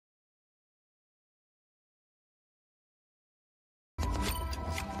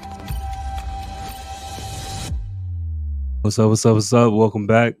What's up? What's up? What's up? Welcome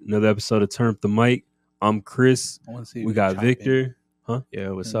back. Another episode of Turn Up the Mic. I'm Chris. I want to see. We got Victor.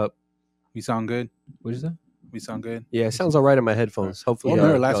 Yeah, what's up? We sound good. What is that? We sound good. Yeah, it sounds all right in my headphones. Hopefully,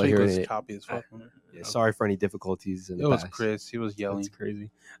 Remember last y'all week hearing was it. choppy as fuck. Yeah, sorry for any difficulties in It the was past. Chris. He was yelling. That's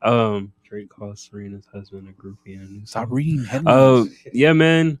crazy. Drake calls Serena's husband a groupie. And Stop reading headlines. Yeah,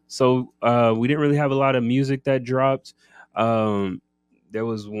 man. So we didn't really have a lot of music that dropped. There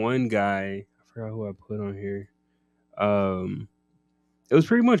was one guy. I forgot who I put on here. It was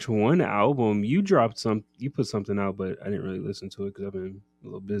pretty much one album. You put something out, but I didn't really listen to it because I've been a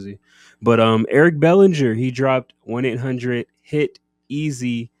little busy. But Eric Bellinger, he dropped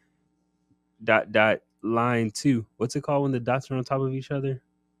 1-800-HIT-EASY ... line 2. What's it called when the dots are on top of each other?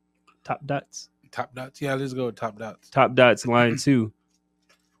 Top dots. Top dots. Yeah, let's go with top dots. Top dots line 2.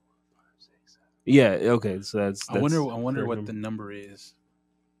 Yeah. Okay. So that's. I wonder what the number is.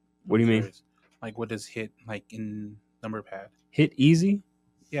 What do you mean? Like, what does hit like in number pad? Hit easy.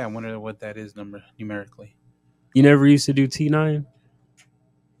 Yeah, I wonder what that is numerically. You never used to do T9?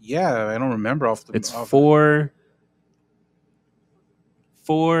 Yeah, I don't remember off the. It's 4,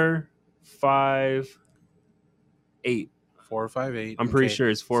 5, 8. 4, 5, 8. I'm pretty sure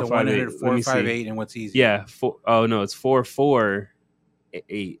it's 4, 5, 8. 4, 5, 8, and what's easy? Yeah. It's 4, 4,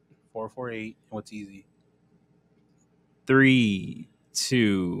 8. 4, 4, 8, and what's easy? 3,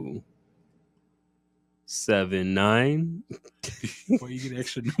 2, 7, 9. Well, you get an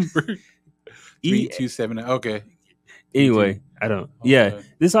extra number. 3, 2, 7. Okay. Anyway, I don't. Okay. Yeah,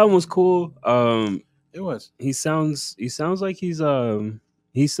 this album was cool. It was. He sounds like he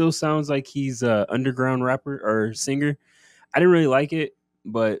still sounds like he's a underground rapper or singer. I didn't really like it,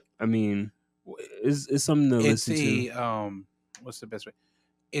 but I mean, it's something to listen to. What's the best way?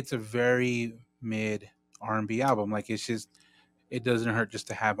 It's a very mid R&B album. Like, it doesn't hurt just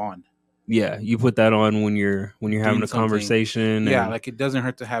to have on. Yeah, you put that on when you're having a conversation. Yeah, like, it doesn't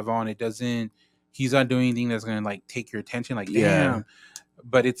hurt to have on. It doesn't. He's not doing anything that's gonna like take your attention. Like, damn. Yeah.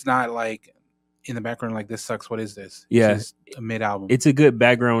 But it's not like in the background like, this sucks. What is this? Yeah, it's just a mid album. It's a good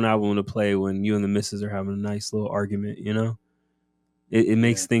background album to play when you and the missus are having a nice little argument. You know, it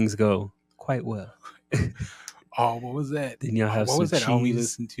makes things go quite well. Oh, what was that? Then y'all have what was that album we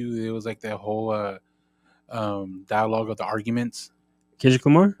listened to? It was like that whole dialogue of the arguments. Kendrick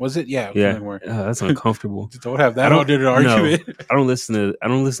Lamar? Was it? Yeah. Yeah. That's uncomfortable. Don't have that under the argument. No, I don't listen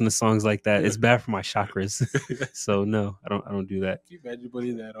to songs like that. It's bad for my chakras. So no, I don't do that. Can you imagine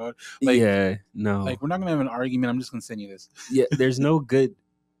putting that on? Like, yeah, no. Like, we're not gonna have an argument. I'm just gonna send you this. Yeah, there's no good.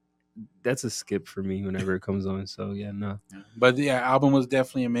 That's a skip for me whenever it comes on. So yeah, no. But yeah, album was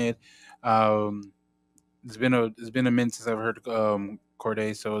definitely a mid. It's been a minute since I've heard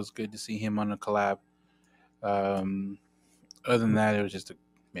Cordae, so it's good to see him on a collab. Other than that, it was just a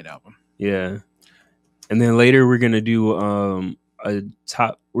mid album. Yeah, and then later we're gonna do a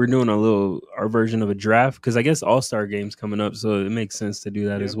top. We're doing our version of a draft because I guess All-Star Game's coming up, so it makes sense to do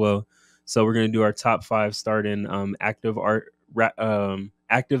that as well. So we're gonna do our top 5 starting active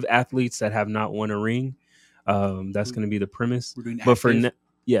athletes that have not won a ring. That's gonna be the premise. We're doing but for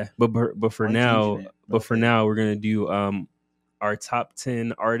now we're gonna do our top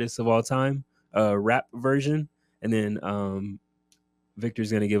 10 artists of all time, rap version. And then Victor's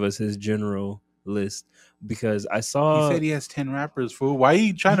going to give us his general list because I saw... He said he has 10 rappers, fool. Why are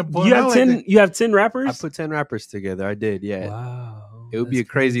you trying to pull you have 10? You have 10 rappers? I put 10 rappers together. I did, yeah. Wow. It would be a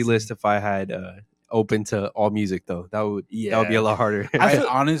crazy list if I had open to all music, though. That would be a lot harder. I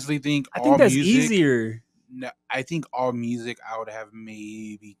honestly think I think that's easier. No, I think all music, I would have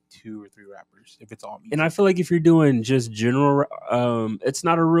maybe 2 or 3 rappers if it's all music. And I feel like if you're doing just general, it's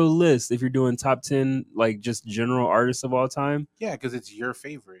not a real list. If you're doing top 10, like just general artists of all time, yeah, because it's your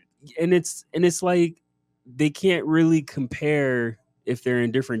favorite, and it's like they can't really compare if they're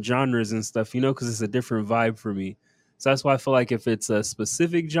in different genres and stuff, you know, because it's a different vibe for me. So that's why I feel like if it's a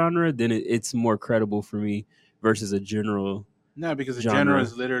specific genre, then it's more credible for me versus a general. No, because the genre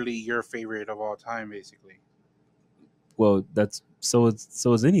is literally your favorite of all time, basically. Well, that's so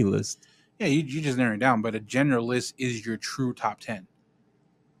is any list. Yeah, you just narrow it down, but a general list is your true top 10.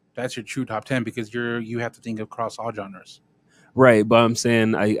 That's your true top 10 because you have to think across all genres. Right, but I'm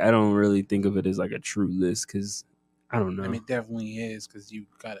saying I don't really think of it as like a true list because I don't know. I mean, it definitely is because you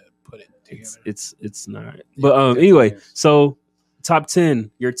gotta put it together. It's not. But anyway, so top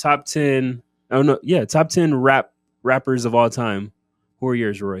 10, your top 10. Oh no, yeah, top 10 rappers of all time. Who are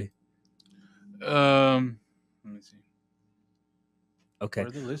yours, Roy? Let me see. Okay.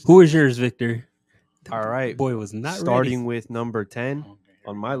 Who is yours, Victor? All right. Boy was not starting ready. with number 10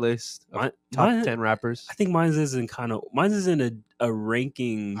 on my list of top 10 rappers. I think mine's isn't a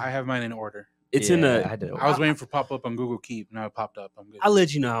ranking. I have mine in order. It's in Yeah, a. I had to- I was waiting for pop up on Google Keep. Now it popped up. I'm good. I'll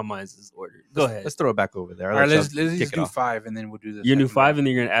let you know how mine's is ordered. Go ahead. Let's throw it back over there. All right, let's kick just it do off. 5, and then we'll do this. Your new 5, and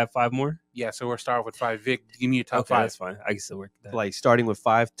then you're gonna add 5 more. Yeah, so we'll start with 5. Vic, give me your top Okay, 5. that's fine. I can still work that. Like starting with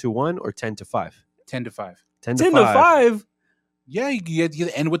 5 to 1 or 10 to 5. 10 to 5. 10 10 to 5. Yeah, you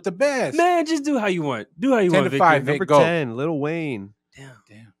end with the best. Man, just do how you want. Do how you 10 want. to 5, Victor. Vic. Number Go. 10, Lil Wayne. Damn.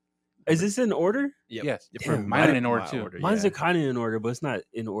 Damn. Is this in order? Yes. Damn, mine are in order too. Mine's yeah. kind of in order, but it's not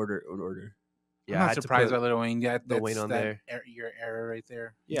in order. Yeah, I'm I not had to surprised put by Lil Wayne. Yeah, Lil Wayne on there. Your era right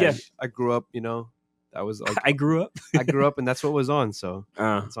there. Yeah, I grew up, that was like I grew up. I grew up and that's what was on, so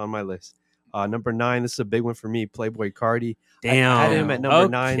Uh, it's on my list. Number 9, this is a big one for me, Playboy Cardi. damn. I had him at number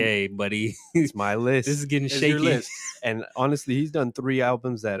 9. Okay, buddy. It's my list. This is getting It's your shaky. list. And honestly, he's done 3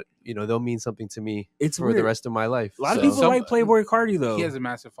 albums that, they'll mean something to me It's for weird. the rest of my life. A lot of So, people like Playboy Cardi though. He has a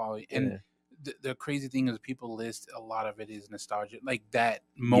massive following, and yeah. the crazy thing is people list a lot of it is nostalgia, like that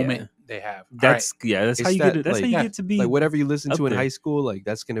moment they have. That's how It's you that, get it. That's like- how you yeah, get to be. like whatever you listen up to in there. high school, like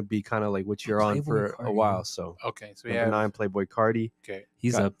that's gonna be kind of like what you're on Playboy for a Cardi. while. So All right. Okay, so we number have 9, Playboy Cardi. okay,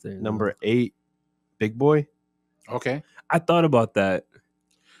 He's got up there. though. Number 8, Big Boy. okay. I thought about that.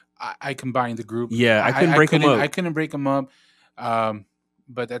 I combined the group. Yeah, I couldn't break him up. I couldn't break him up.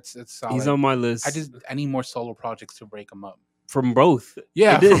 But that's solid. He's on my list. I need more solo projects to break him up. from both.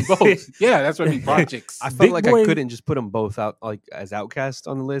 Yeah, It is. from both. Yeah, that's what I mean. Projects. I felt Big like Boy- I couldn't just put them both out like as Outkast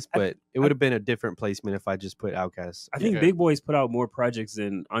on the list, but it would have been a different placement if I just put Outkast. I think Okay. Big Boy's put out more projects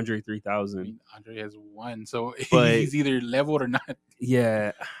than Andre I 3000. mean, Andre has 1, so But- he's either leveled or not.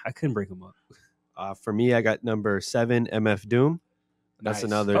 Yeah, I couldn't break him up. For me, I got number 7, MF Doom. That's Nice.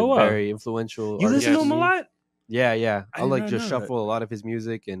 another Oh, wow. very influential. You artist listen to to him a me. lot? Yeah, yeah. I I like did just not know shuffle a lot of his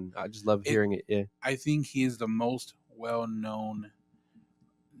music, and I just love hearing it. Yeah, I think he is the most well-known,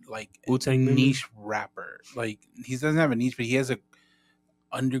 like Wu-Tang member? niche rapper. Like he doesn't have a niche, but he has a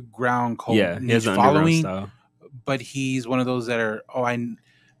underground cult Yeah, he niche has an underground following. style. But he's one of those that are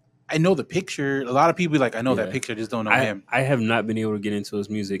I know the picture. A lot of people be like, I know that Yeah. picture, just don't know I, him. I have not been able to get into his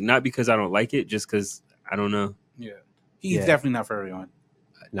music, not because I don't like it, just because I don't know. Yeah, he's Yeah. definitely not for everyone.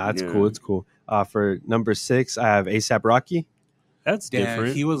 no, it's Yeah. cool. It's cool. For number 6, I have ASAP Rocky. That's Damn,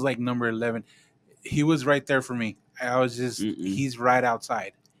 different. he was like number 11. He was right there for me. I was just Mm-mm. he's right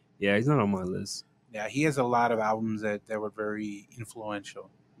outside. Yeah, he's not on my list. Yeah, he has a lot of albums that were very influential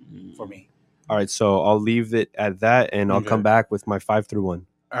for me. All right, so I'll leave it at that, and I'll Okay. come back with my 5 through 1.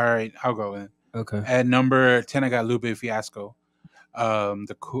 All right, I'll go with it. Okay. At number 10, I got Lupe Fiasco.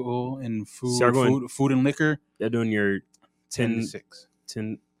 The Cool and Food, So you're going- food and Liquor. They're doing your 10 to 10. 6.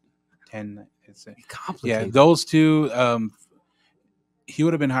 10 10. It's a, yeah, complicated. those two. He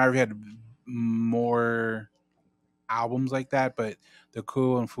would have been higher if he had more albums like that. But the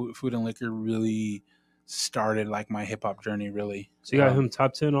Cool and Food and Liquor really started like my hip hop journey. Really. So you got him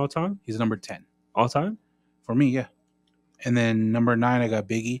top 10 all time? He's number 10 All time? for me. Yeah. And then number 9, I got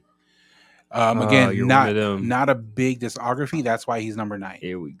Biggie. Oh, Again, you're not one of them. not a big discography. That's why he's number 9.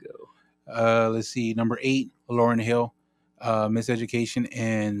 Here we go. Let's see, number 8, Lauryn Hill, Miseducation,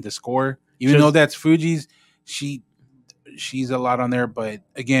 and The Score. Even Just- though that's Fuji's, she's a lot on there. But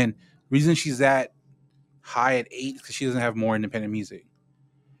again, reason she's that high at 8 because she doesn't have more independent music.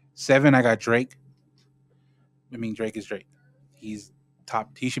 7, I got Drake. I mean, Drake is Drake. He's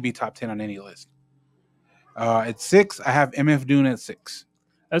top. He should be top 10 on any list. At 6, I have MF Doom at 6.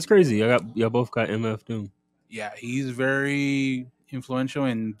 That's crazy. Y'all both got MF Doom. Yeah, he's very influential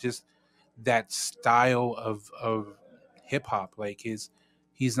and just that style of hip hop. Like he's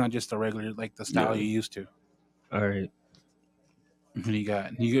not just a regular like the style Yeah. you used to. All right. What do you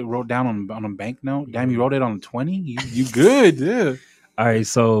got? You wrote down on a banknote? Damn, you wrote it on 20? You good, yeah. All right.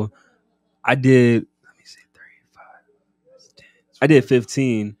 So I did, let me see, 35. 10. I did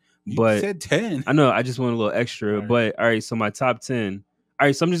 15, You but said 10. I know I just went a little extra. All right. But all right. So my top 10. All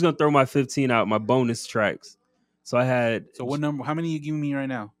right. So I'm just going to throw my 15 out, my bonus tracks. So I had So what number? How many are you giving me right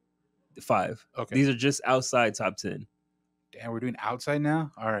now? 5. Okay. These are just outside top 10. Damn, we're doing outside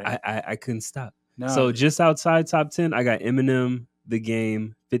now? All right. I couldn't stop. no. So just outside top 10, I got Eminem, The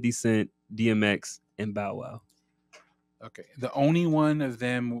Game, 50 Cent, DMX, and Bow Wow. okay. The only one of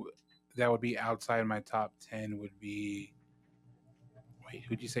them that would be outside my top 10 would be wait,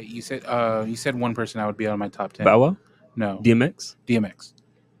 who'd you say? You said one person that would be on my top 10. Bow Wow? No. DMX? DMX.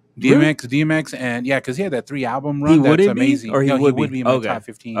 Really? DMX, and yeah, because he had that 3 album run. He that's wouldn't be? amazing. Or he No, would he would be? be in my Okay. top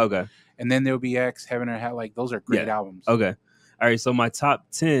 15. Okay. And then there would be X, Heaven or Hell. Like those are great Yeah. albums. Okay. All right. So my top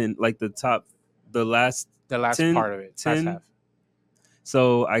 10, like the last. The last 10 part of it. 10 last half.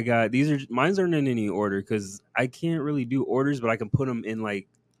 So I got mine's aren't in any order because I can't really do orders, but I can put them in like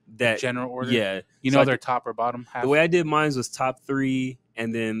that. General order. Yeah. You So know I their top or bottom half. The way I did mine was top 3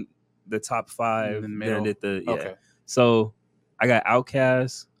 and then the top 5. In the Then middle. I did the Okay. So I got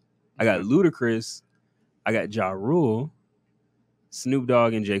Outkast, I got Okay. Ludacris, I got Ja Rule, Snoop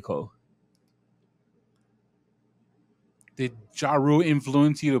Dogg, and J. Cole. Did Ja Rule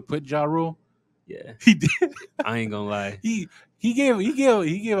influence you to put Ja Rule? Yeah, He did. I ain't gonna lie. He gave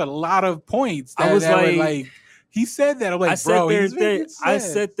a lot of points. I was that were like, he said that. I'm like, I sat bro, there he's and think, making I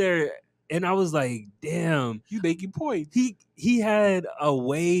sense. sat there and I was like, damn, He's making points. he had a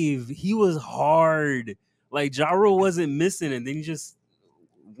wave. He was hard. Like Ja Rule wasn't missing, and then he just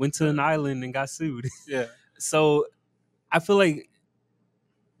went to an island and got sued. Yeah. So I feel like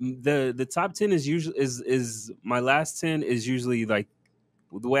the top 10 is usually is my last 10 is usually like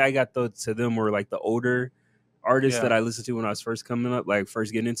the way I got to them were like the older artists Yeah. that I listened to when I was first coming up, like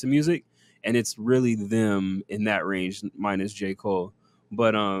first getting into music, and it's really them in that range minus J. Cole.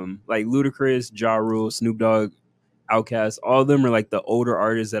 But like Ludacris, Ja Rule, Snoop Dogg, Outkast, all of them are like the older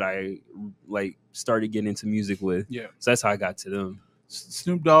artists that I like started getting into music with. Yeah. So that's how I got to them.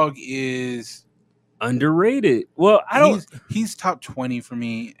 Snoop Dogg is Underrated. Well, I don't. He's top 20 for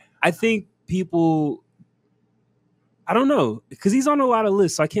me. I think people. I don't know because he's on a lot of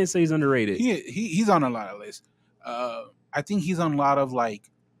lists, so I can't say he's underrated. He's on a lot of lists. I think he's on a lot of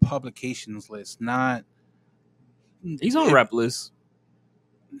like publications lists. Not He's on rap lists.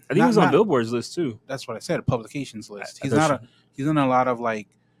 I think he was on Billboard's list too. That's what I said. A publications list. I He's not he's on a lot of like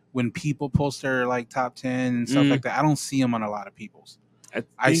when people post their like top 10 and stuff like that. I don't see him on a lot of people's.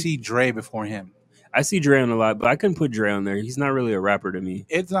 I see Dre before him. I see Dre on a lot, but I couldn't put Dre on there. He's not really a rapper to me.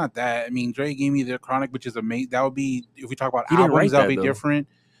 It's not that. I mean, Dre gave me the Chronic, which is amazing. That would be, if we talk about He didn't write albums, that would that, be though. different.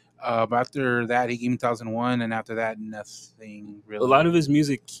 But after that, he gave me 2001, and after that, nothing really. A lot of his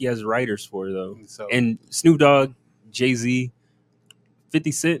music he has writers for though, So, and Snoop Dogg, Jay-Z,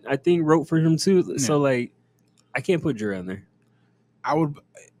 50 Cent, I think wrote for him too. So like, I can't put Dre on there. I would.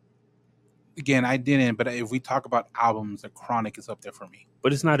 Again, I didn't. But if we talk about albums, the Chronic is up there for me.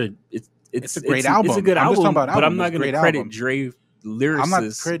 But it's not a. It's a great album. It's a good I'm just album, talking about but I'm albums. not going to Great credit album. Dre lyricists. I'm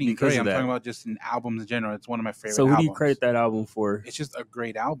not crediting because Dre. of I'm that. talking about just in albums in general. It's one of my favorite. So who do you albums. credit that album for? It's just a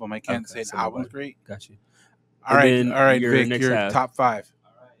great album. I can't say the album's great. Got you. All right, then all right, your Vic, next your half. top 5.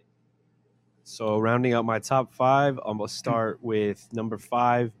 So rounding out my top 5, I'm gonna start with number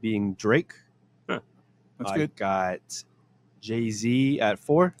 5 being Drake. That's I good. got Jay-Z at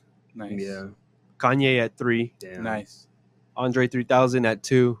 4, Nice. Yeah. Kanye at 3, Damn. Nice. Andre 3000 at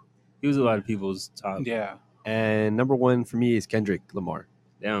 2, He was a lot of people's top. Yeah. and number 1 for me is Kendrick Lamar.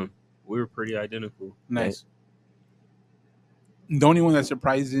 Damn. We were pretty identical. Nice. The only one that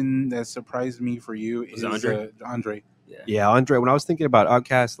surprised me for you Was is Andre? Andre. Yeah, Andre. When I was thinking about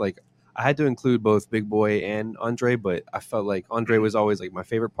Outkast, like I had to include both Big Boy and Andre, but I felt like Andre was always like my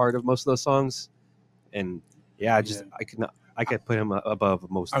favorite part of most of those songs, and I could put him above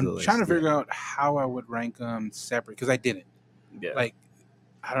most of the I'm list. trying to figure out how I would rank them separate because I didn't. Yeah. Like,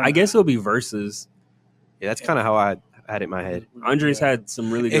 I don't know. I guess it'll be verses. Yeah, that's kind of how I had it in my head. Andre's had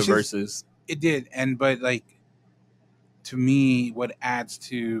some really good It's just- verses. It did, but like to me, what adds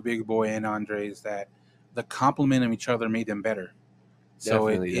to Big Boy and Andre is that the compliment of each other made them better. So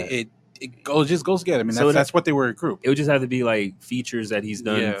Definitely, it goes together. I mean, So that's what they were a group. It would just have to be like features that he's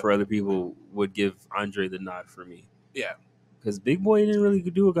done Yeah. for other people would give Andre the nod for me. Yeah. Because Big Boy didn't really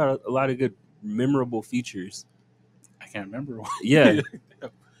do a lot of good memorable features. I can't remember. Yeah.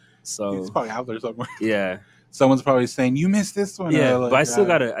 It's So probably out there somewhere. yeah. Someone's probably saying you missed this one. Yeah. or like, But I still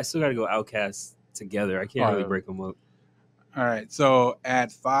gotta go Outkast together. I can't really break them up. All right. So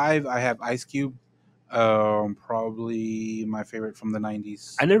at 5, I have Ice Cube. Probably my favorite from the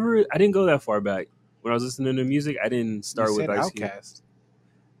 90s. I didn't go that far back. When I was listening to music, I didn't start You with said Ice Cube. Outkast.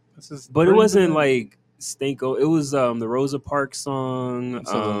 This is But it pretty wasn't good. like Stanko. It was the Rosa Parks song.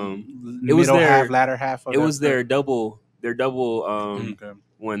 So it was middle their- half, latter half. Of It that was stuff. their double Okay.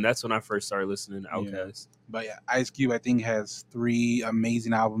 when that's when I first started listening to Outkast. But yeah, Ice Cube I think has 3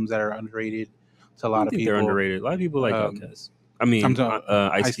 amazing albums that are underrated to a lot I of think people. they're underrated. A lot of people like Um, Outkast. I mean, I'm talking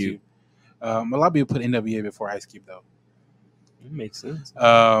Ice Cube. A lot of people put NWA before Ice Cube though. It makes sense.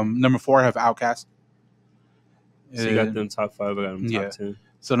 Number 4 I have Outkast. So you got them top 5. I got them yeah. top 10.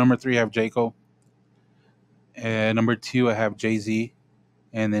 So number 3 I have J. Cole. And number 2 I have Jay-Z.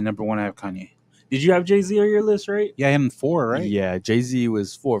 And then number 1 I have Kanye. Did you have Jay-Z on your list, right? Yeah, I had him 4, right? Yeah, Jay-Z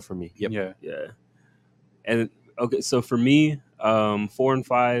was 4 for me. Yep. Yeah. Yeah. And okay, so for me, 4 and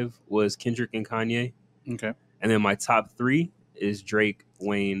 5 was Kendrick and Kanye, Okay. and then my top 3 is Drake,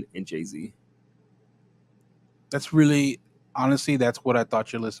 Wayne, and Jay-Z. That's really, honestly, that's what I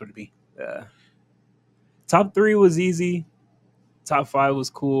thought your list would be. Yeah. Top 3 was easy. Top 5 was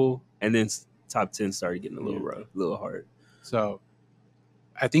cool, and then top 10 started getting a little rough, a little hard. So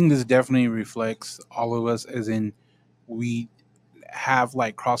I think this definitely reflects all of us, as in we have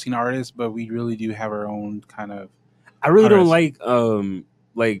like crossing artists, but we really do have our own kind of. I really don't Artists.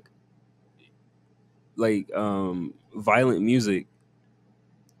 like violent music.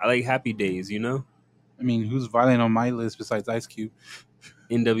 I like Happy Days, you know? I mean, who's violent on my list besides Ice Cube?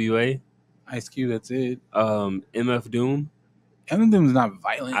 NWA, Ice Cube, that's it. MF Doom. Eminem's not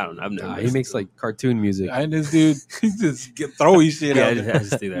violent. I don't know. I've never. He listened makes to him. like cartoon music. This dude, he just throw his shit Yeah, out. I there.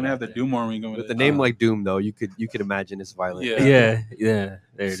 just do that I'm gonna have out to do more when we go With with the it. name like Doom, though, you could imagine it's violent. Yeah. Yeah. There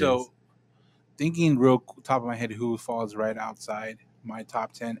it is. So, thinking real top of my head, who falls right outside my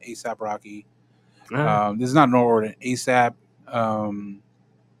top 10? ASAP Rocky. This is not no order. ASAP,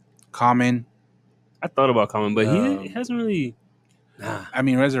 Common. I thought about Common, but um, he hasn't really. Nah. I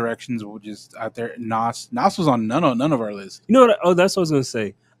mean, Resurrections were just out there. Nas was on none of our lists. You know what? Oh, that's what I was gonna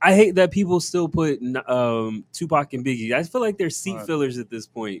say. I hate that people still put Tupac and Biggie. I feel like they're seat fillers at this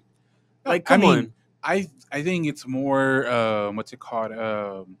point. Like, come on. I think it's more what's it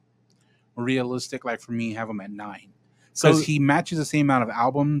called? Realistic. Like for me, have him at 9 because he matches the same amount of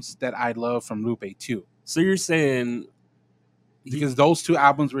albums that I love from Lupe too. So you're saying because those 2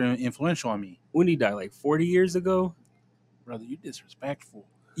 albums were influential on me. When he died, like 40 years ago? Brother, you disrespectful.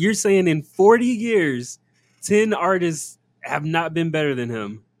 You're saying in 40 years, 10 artists have not been better than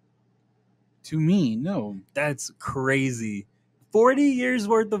him? To me, no. That's crazy. 40 years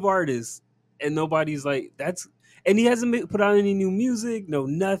worth of artists, and nobody's like, that's... And he hasn't put out any new music, no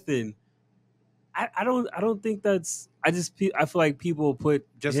nothing. I don't think that's... I feel like people put...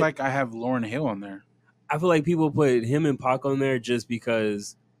 Just like I have Lauryn Hill on there. I feel like people put him and Pac on there just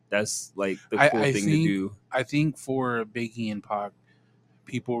because that's like the cool thing to do. I think for Biggie and Pac,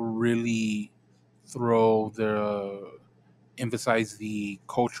 people really emphasize the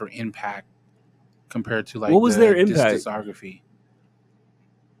cultural impact compared to like what was their impact? Discography.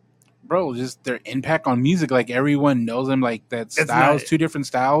 Bro, just their impact on music. Like everyone knows them. Like that styles, 2 different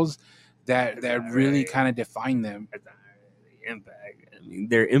styles that really kind of define them. Impact. I mean,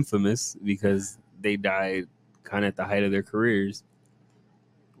 they're infamous because they died kind of at the height of their careers.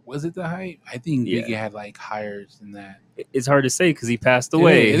 Was it the height? I think Biggie had like higher than that. It's hard to say because he passed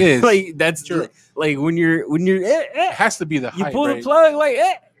away. It is like that's true. Like when you're it has to be the height. You pull the plug like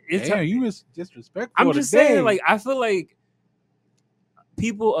you was disrespectful. I'm just saying, like I feel like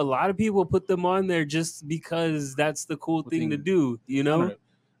a lot of people put them on there just because that's the cool thing to do. You know,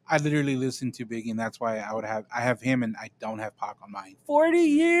 I literally listen to Biggie, and that's why I have him, and I don't have Pac on mine. 40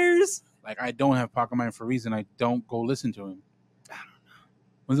 years. Like I don't have Pac on mine for a reason. I don't go listen to him. I don't know.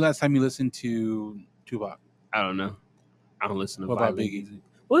 When's the last time you listened to Tupac? I don't know. I don't listen to what about Biggie? Music.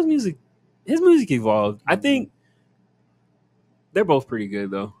 Well, his music evolved. Mm-hmm. I think they're both pretty good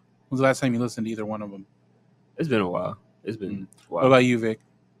though. When's the last time you listened to either one of them? It's been a while. It's been a while. What about you, Vic?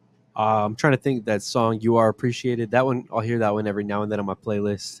 I'm trying to think that song "You Are Appreciated." That one, I'll hear that one every now and then on my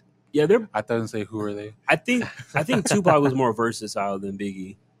playlist. Yeah, I thought I'd say who are they? I think Tupac was more versatile than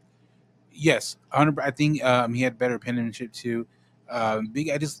Biggie. Yes, 100%. I think he had better penmanship too.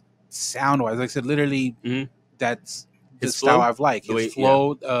 Biggie, I just sound wise, like I said, literally, that's the style I've liked. His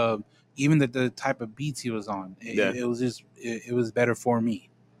flow, even the type of beats he was on, it was just it was better for me.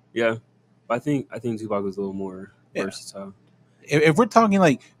 Yeah, I think Tupac was a little more versatile. If we're talking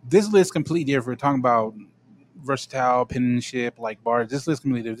like this list completely different, we're talking about versatile penmanship, like bars. This list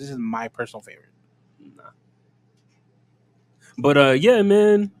completely different. This is my personal favorite. Nah. But yeah,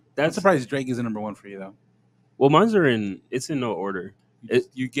 man, I'm surprised Drake isn't number 1 for you though. Well, mine's it's in no order.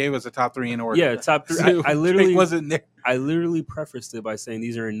 You gave us a top 3 in order. Yeah, top 3. I literally Drake wasn't there. I literally prefaced it by saying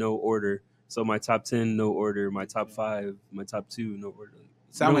these are in no order. So my top 10, no order. My top 5, my top 2, no order.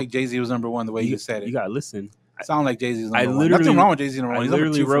 Sound like Jay-Z was number 1 the way you said it. You gotta listen. Sound like Jay-Z was number 1. Nothing wrong with Jay-Z number 1. I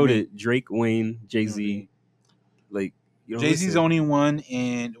literally wrote it. Drake, Wayne, Jay-Z. Like Jay-Z's only one,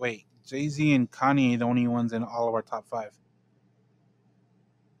 and wait, Jay-Z and Kanye are the only ones in all of our top 5.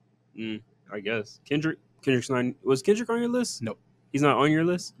 I guess Kendrick's not. Was Kendrick on your list? Nope. He's not on your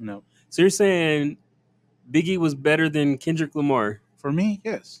list? No. So you're saying Biggie was better than Kendrick Lamar? For me,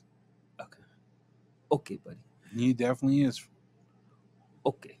 yes. Okay, buddy. He definitely is.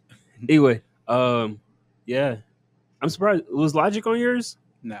 Okay. Anyway, yeah. I'm surprised. Was Logic on yours?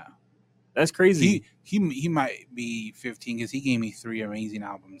 No. That's crazy. He might be 15 because he gave me 3 amazing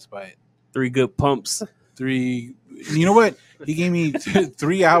albums, but 3 good pumps. 3. You know what? He gave me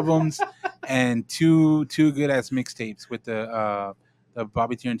 3 albums and two good ass mixtapes with the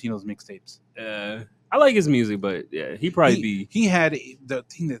Bobby Tarantino's mixtapes. I like his music, but yeah, he had the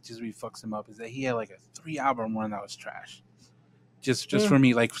thing that just really fucks him up is that he had like a 3 album run that was trash. Just for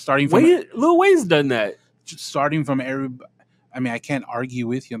me, like starting from Lil Wayne's done that. Starting from everybody. I mean, I can't argue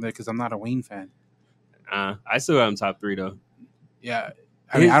with you on that because I'm not a Wayne fan. I still got him top 3 though. Yeah,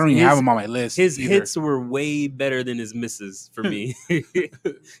 I mean, I don't even have him on my list. His either. hits were way better than his misses for me.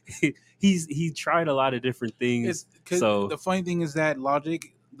 He tried a lot of different things. So the funny thing is that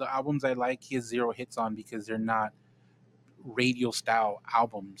Logic, the albums I like, he has 0 hits on because they're not radio style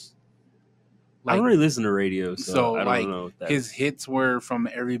albums. I don't really listen to radio, so I don't know. His hits were from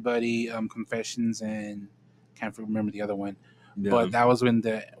Everybody, Confessions, and can't remember the other one. Yeah. But that was when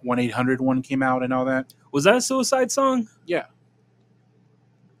the 1-800 one came out and all that. Was that a Suicide song? Yeah.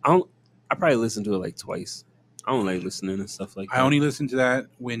 I probably listened to it like twice. I don't like listening to stuff like that. I only listened to that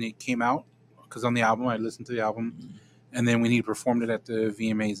when it came out because on the album, I listened to the album. And then when he performed it at the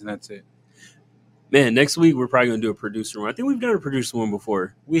VMAs, and that's it. Man, next week we're probably going to do a producer one. I think we've done a producer one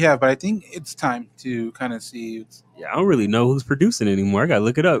before. We have, but I think it's time to kind of see. Yeah, I don't really know who's producing anymore. I got to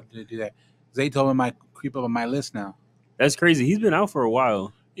look it up. To do that. Zaytoven might creep up on my list now. That's crazy. He's been out for a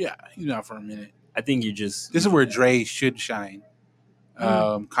while. Yeah, he's been out for a minute. I think you just... This is where Dre should shine.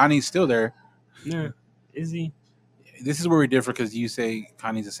 Kanye's still there. Yeah, is he? This is where we differ because you say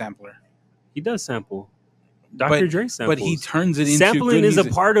Kanye's a sampler. He does sample. Dr. Dre samples. But he turns it into sampling is a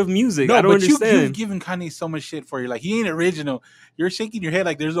part of music. No, I don't understand. You've given Kanye so much shit for you. Like, he ain't original. You're shaking your head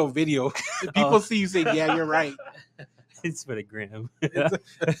like there's no video. People see you say, yeah, you're right. It's for the gram.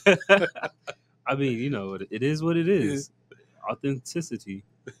 I mean, you know, it is what it is. Authenticity.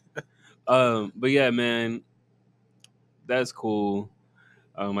 But yeah, man, that's cool.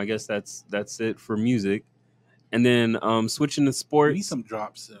 I guess that's it for music. And then switching to sports. We need some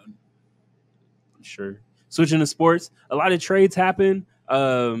drops soon. Sure. Switching to sports, a lot of trades happen.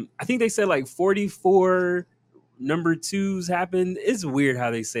 I think they said like 44 number 2s happened. It's weird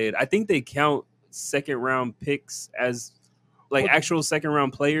how they say it. I think they count second round picks as like actual second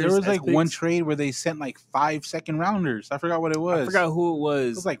round players. There was like picks. One trade where they sent like 5 second rounders. I forgot what it was. I forgot who it was.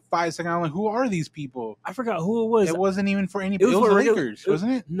 It was like 5 second rounders. Who are these people? I forgot who it was. It wasn't even for anybody. It was the Lakers,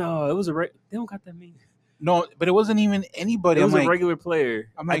 wasn't it? No, it was they don't got that many. No, but it wasn't even anybody. It was a regular player.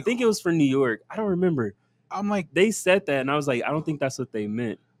 I think it was for New York. I don't remember. I'm like, they said that, and I was like, I don't think that's what they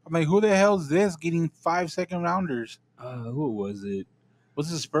meant. I'm like, who the hell is this getting 5 second rounders? Who was it?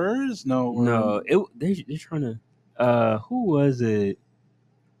 Was it Spurs? No. They're trying to. Who was it?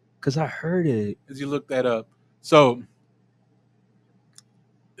 Because I heard it. As you look that up, so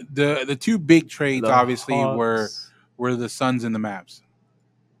the 2 big trades obviously Hawks. were the Suns and the Mavs.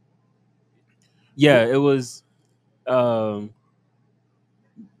 Yeah, it was.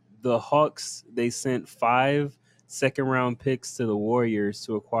 The Hawks, they sent 5 second round picks to the Warriors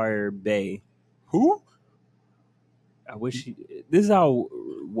to acquire Bay. Who? I wish this is how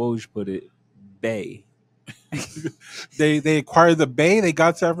Woj put it. Bay. they acquired the Bay. They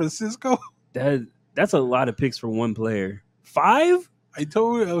got San Francisco. That's a lot of picks for one player. 5? I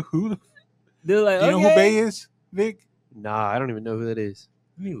told you who. They're like, you know who Bay is, Vic? Nah, I don't even know who that is.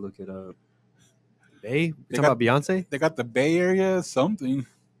 Let me look it up. Bay? You talking about Beyonce? They got the Bay Area something.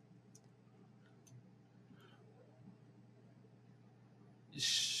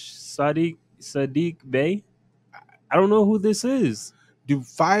 Sadiq Bey. I don't know who this is. Do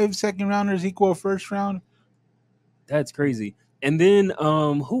 5 second rounders equal a first round? That's crazy. And then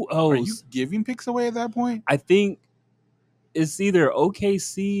who else? Are you giving picks away at that point? I think it's either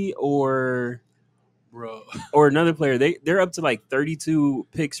OKC or another player. They're up to like 32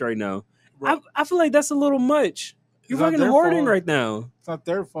 picks right now. I feel like that's a little much. You're fucking hoarding right now. It's not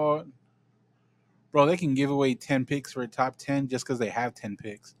their fault. Bro, they can give away 10 picks for a top 10 just because they have 10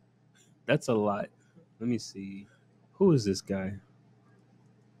 picks. That's a lot. Let me see. Who is this guy?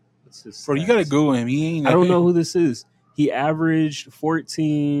 What's his stats? Bro, you got to Google him. He ain't. I don't know who this is. He averaged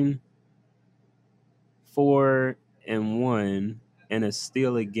 14, 4, and 1, and a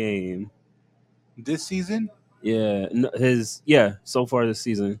steal a game. This season? Yeah. So far this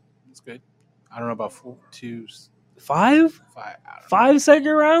season. That's good. I don't know about 4, 2, 5? 5 second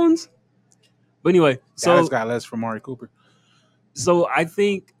rounds? But anyway, so got less from Amari Cooper. So I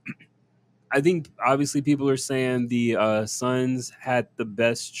think obviously people are saying the Suns had the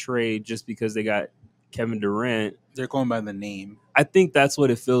best trade just because they got Kevin Durant. They're going by the name. I think that's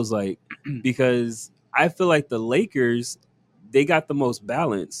what it feels like because I feel like the Lakers, they got the most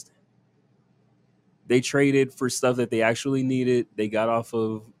balanced. They traded for stuff that they actually needed. They got off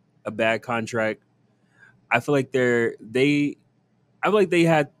of a bad contract. I feel like they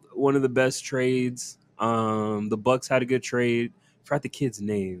had one of the best trades. The Bucks had a good trade. I forgot the kid's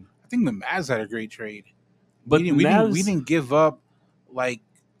name. I think the Mavs had a great trade. But we didn't give up like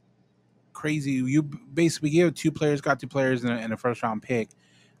crazy. You basically gave 2 players, got 2 players in a first round pick,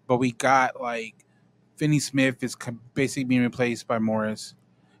 but we got like Finney Smith is basically being replaced by Morris.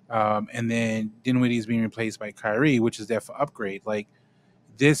 And then Dinwiddie is being replaced by Kyrie, which is definitely an upgrade. Like,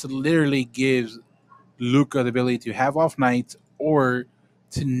 this literally gives Luka the ability to have off nights or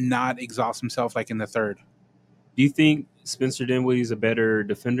to not exhaust himself like in the third. Do you think Spencer Dinwiddie is a better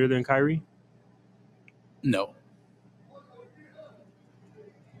defender than Kyrie? No.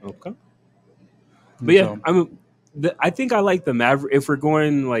 Okay. But yeah, So, I think I like the Maverick. If we're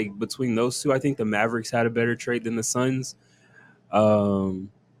going like between those two, I think the Mavericks had a better trade than the Suns. I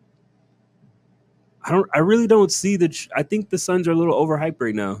really don't see I think the Suns are a little overhyped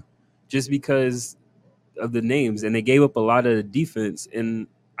right now, just because of the names, and they gave up a lot of defense. And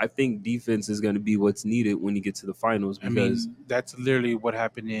I think defense is going to be what's needed when you get to the finals. Because that's literally what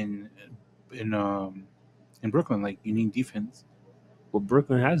happened in Brooklyn. Like, you need defense. well,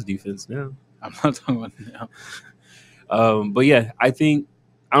 Brooklyn has defense now. I'm not talking about now. But yeah, I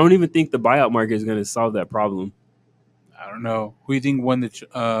don't even think the buyout market is going to solve that problem. I don't know. Who do you think won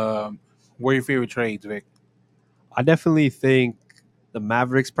the? What are your favorite trades, Vic? I definitely think the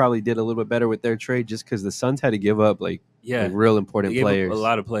Mavericks probably did a little bit better with their trade just because the Suns had to give up like real important They gave up players, a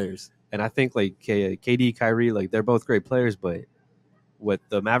lot of players. And I think like KD, Kyrie, like they're both great players, but what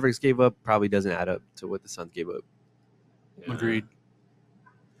the Mavericks gave up probably doesn't add up to what the Suns gave up. Yeah. Agreed.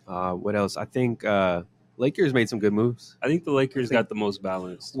 What else? I think Lakers made some good moves. I think the Lakers got the most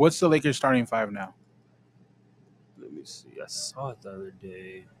balanced. What's the Lakers starting five now? Let me see. I saw it the other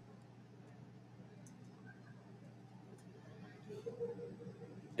day.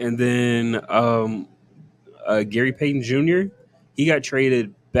 And then Gary Payton Jr., he got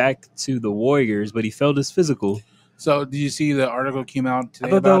traded back to the Warriors, but he failed his physical. So did you see the article came out today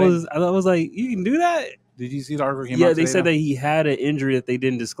I thought about it? I thought it was like, you can do that? Did you see the article came out today? Yeah, they said that he had an injury that they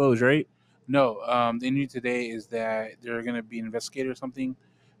didn't disclose, right? No, the injury today is that they're going to be an investigator or something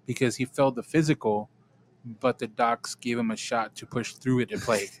because he failed the physical, but the docs gave him a shot to push through it and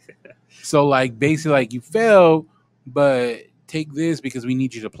play. So, like, basically, like, you failed, but take this because we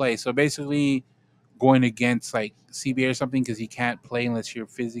need you to play. So, basically, going against, like, CBA or something because he can't play unless you're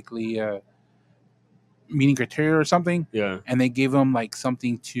physically meeting criteria or something. Yeah. And they gave him, like,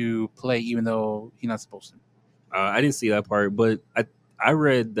 something to play even though he's not supposed to. I didn't see that part, but I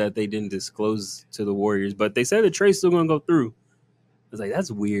read that they didn't disclose to the Warriors, but they said the trade's still going to go through. I was like, that's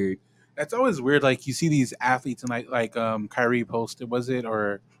weird. That's always weird. Like, you see these athletes and like Kyrie posted, was it?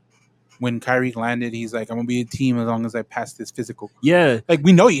 Or when Kyrie landed, he's like, I'm going to be a team as long as I pass this physical. Yeah. Like,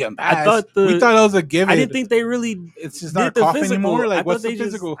 we know you can pass. We thought that was a given. I didn't think they really It's just not a cough anymore. Like, what's the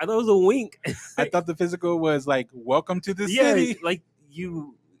physical? I thought it was a wink. I thought the physical was like, welcome to the city. Like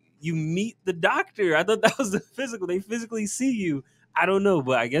you meet the doctor. I thought that was the physical. They physically see you. I don't know,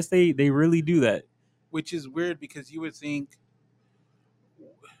 but I guess they really do that. Which is weird because you would think,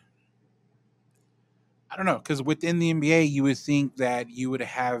 I don't know, because within the NBA, you would think that you would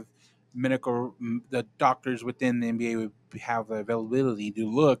have the doctors within the NBA would have the availability to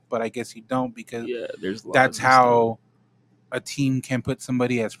look, but I guess you don't because that's how a team can put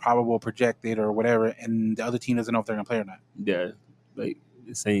somebody as probable projected or whatever, and the other team doesn't know if they're going to play or not. Yeah, like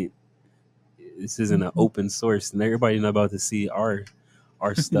this isn't an open source, and everybody's not about to see our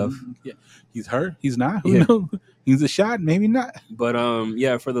stuff. Yeah, he's hurt. He's not. Who knows? He's a shot. Maybe not. But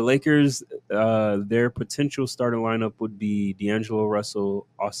for the Lakers, their potential starting lineup would be D'Angelo Russell,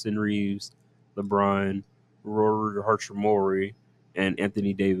 Austin Reeves, LeBron, Rory Hachimura, and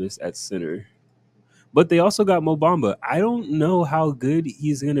Anthony Davis at center. But they also got Mo Bamba. I don't know how good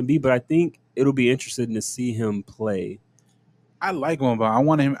he's going to be, but I think it'll be interesting to see him play. I like Mo Bamba. I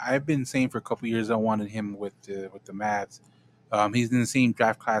want him. I've been saying for a couple of years I wanted him with the Mavs. He's in the same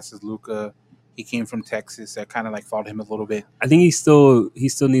draft class as Luka. He came from Texas. I kind of like followed him a little bit. I think he still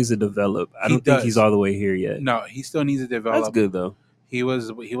needs to develop. I don't think he's all the way here yet. No, he still needs to develop. That's good though. He was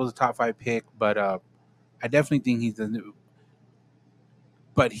a top 5 pick, but I definitely think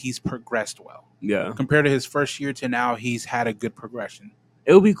but he's progressed well. Yeah. Compared to his first year to now, he's had a good progression.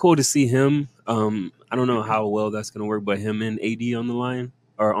 It would be cool to see him. I don't know how well that's going to work, but him and AD on the line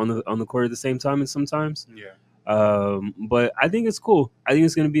or on the court at the same time, and sometimes. Yeah. But I think it's cool. I think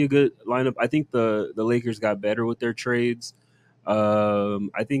it's going to be a good lineup. I think the Lakers got better with their trades.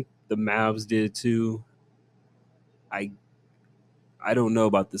 I think the Mavs did too. I don't know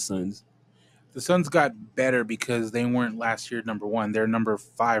about the Suns. The Suns got better because they weren't last year number 1. They're number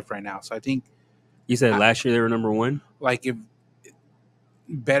 5 right now. So I think you said last year they were number 1. Like if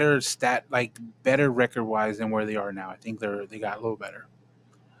better record wise than where they are now. I think they got a little better.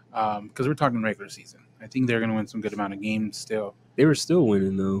 Because we're talking regular season. I think they're going to win some good amount of games still. They were still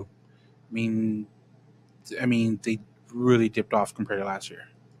winning though. I mean, they really dipped off compared to last year.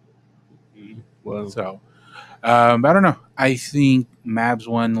 Well, So, I don't know. I think Mavs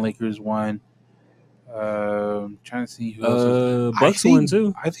won, Lakers won. Trying to see who else. Bucks won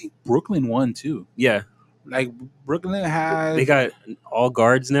too. I think Brooklyn won too. Yeah, Like Brooklyn has, they got all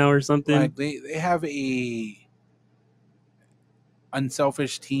guards now or something. like they have a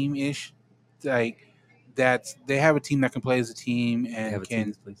unselfish team ish, like they have a team that can play as a team They and have a team can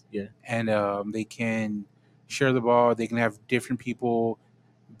that's plays- yeah. and they can share the ball. They can have different people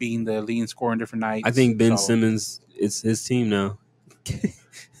being the leading scorer on different nights. I think Ben So, Simmons is his team now.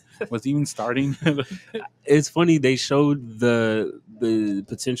 was even starting. It's funny they showed the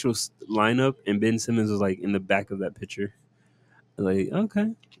potential lineup and Ben Simmons was like in the back of that picture. Like,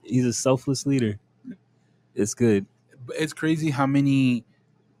 okay, he's a selfless leader. It's good. It's crazy how many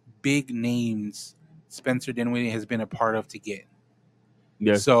big names Spencer Dinwiddie has been a part of to get.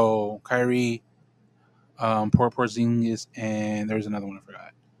 Yeah, So Kyrie, Porzingis, and there's another one I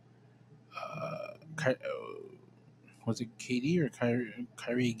forgot. Was it KD or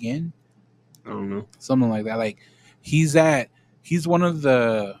Kyrie again? I don't know. Something like that. Like he's one of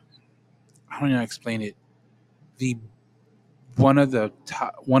the, I don't know how to explain it. One of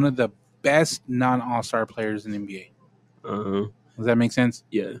the best non All-Star players in the NBA. Uh-huh. Does that make sense?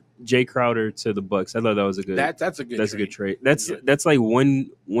 Yeah, Jay Crowder to the Bucks. I thought that was a good. That's a good. That's trade. a good trade. That's Yeah. that's like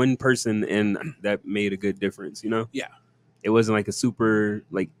one person and that made a good difference. You know. Yeah. It wasn't like a super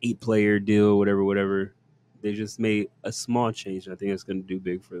like 8-player deal, whatever. They just made a small change. I think it's going to do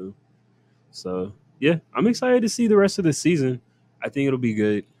big for them. So yeah, I'm excited to see the rest of the season. I think it'll be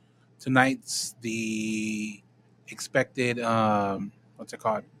good. Tonight's the expected what's it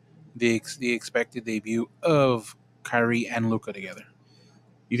called? The expected debut of Kyrie and Luka together.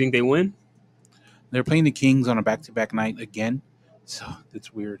 You think they win? They're playing the Kings on a back-to-back night again. So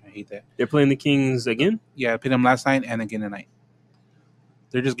that's weird. I hate that. They're playing the Kings again? Yeah, I played them last night and again tonight.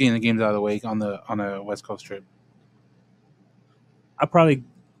 They're just getting the games out of the way on a West Coast trip. I probably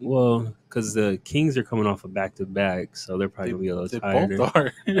because the Kings are coming off a back-to-back, so they're probably gonna be a little They tired. both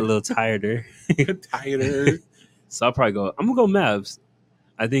are A little tireder. tighter. So I'm gonna go Mavs.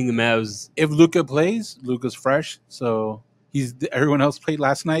 I think the Mavs. If Luka plays, Luka's fresh. So everyone else played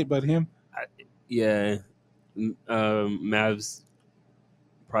last night but him. Yeah, Mavs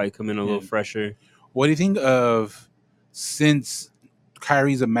probably come in a little fresher. What do you think of, since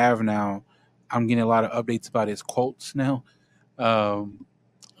Kyrie's a Mav now, I'm getting a lot of updates about his quotes now.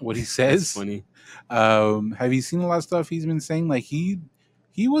 What he That's says. funny. Have you seen a lot of stuff he's been saying? Like he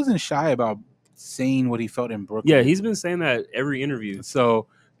wasn't shy about saying what he felt in Brooklyn. Yeah, he's been saying that every interview. So,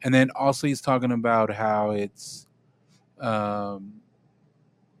 and then also he's talking about how it's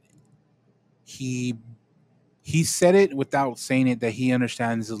he said it without saying it, that he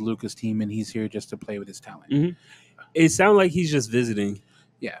understands this is Luka's team and he's here just to play with his talent. Mhm. It sounds like he's just visiting.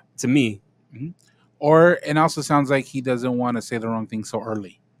 Yeah. To me. Or it also sounds like he doesn't want to say the wrong thing so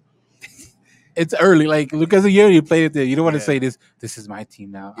early. It's early, like Luka's a year you played it there. You don't want to say this is my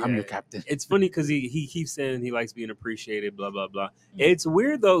team now. I'm your captain. It's funny because he keeps saying he likes being appreciated, blah, blah, blah. It's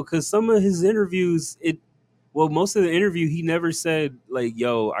weird though, because some of his interviews, most of the interview, he never said like,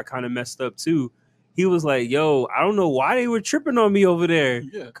 yo, I kind of messed up too. He was like, yo, I don't know why they were tripping on me over there.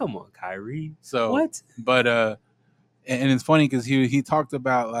 Yeah. Come on, Kyrie. So What? But and it's funny because he talked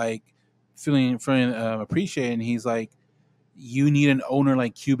about like feeling appreciated, and he's like, you need an owner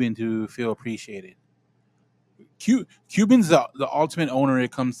like Cuban to feel appreciated. Cuban's the ultimate owner when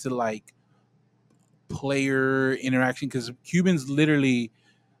it comes to like player interaction, because Cuban's literally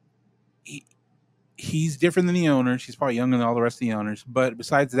he's different than the owners. He's probably younger than all the rest of the owners, but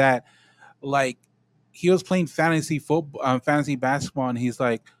besides that, like he was playing fantasy football, fantasy basketball, and he's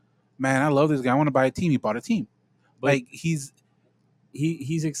like, man, I love this guy. I want to buy a team. He bought a team. But like he's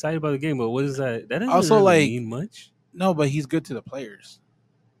excited about the game, but what is that? That doesn't Also, really like, mean much. No, but he's good to the players.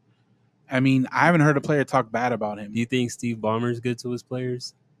 I mean, I haven't heard a player talk bad about him. Do you think Steve Ballmer's good to his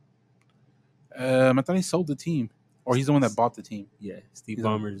players? I thought he sold the team, or he's the one that bought the team. Yeah, Steve He's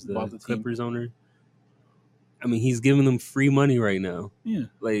Ballmer's bought the the team. Clippers owner. I mean, he's giving them free money right now. Yeah,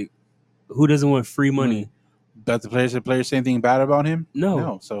 Like, who doesn't want free money? but the players say anything bad about him?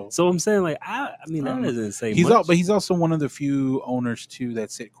 No. So I'm saying, like, I mean, that doesn't say he's much. but he's also one of the few owners too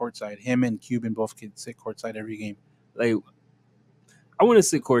that sit courtside. Him and Cuban both can sit courtside every game. Like, I want to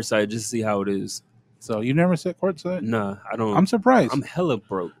sit courtside just to see how it is. So you never sit courtside? Nah, I don't. I'm surprised. I'm hella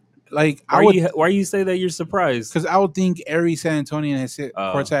broke. Like Why you say that you're surprised? because I would think every San Antonian has sit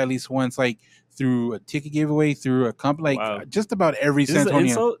courtside at least once, like through a ticket giveaway, through a company, like Wow. just about every Is San this an Antonian.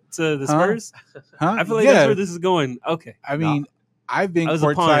 insult to the Huh? Spurs? Huh? I feel like that's where this is going. Okay. I mean, I've been I was a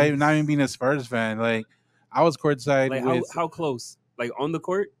courtside, pawn. not even being a Spurs fan. Like I was courtside Like with. how close? Like on the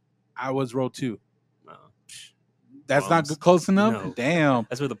court? I was row 2. Oh, That's not Bums. close enough. No. Damn.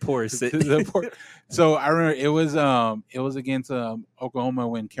 that's where the poor sit. So I remember it was against Oklahoma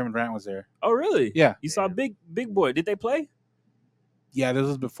when Kevin Durant was there. Oh, really? Yeah. You saw big boy. Did they play? Yeah, this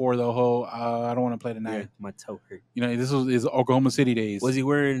was before the whole I don't want to play tonight. Yeah, my toe hurt. You know, this was his Oklahoma City days. Was he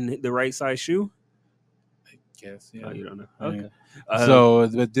wearing the right size shoe? I guess. Yeah. Oh, you don't know. Yeah.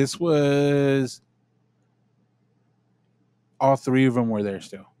 Okay. But this was all 3 of them were there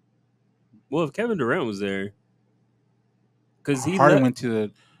still. Well, if Kevin Durant was there, because he Harden left- went to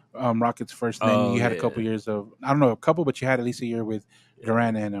the Rockets first, and then you had a yeah. couple years of I don't know a couple, but you had at least a year with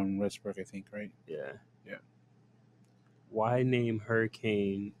Durant and Westbrook, I think, right? Yeah. Yeah. Why name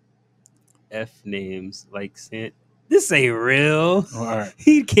Hurricane F names like Sant? This ain't real. All right.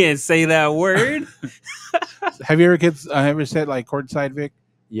 He can't say that word. Have you ever said like courtside, Vic?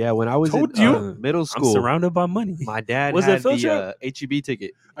 Yeah, when I was Told in you. middle I'm school, surrounded by money. my dad Was it had field the HEB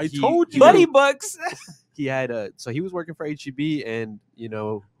ticket. I He- told you. Buddy Bucks. He had so he was working for HEB, and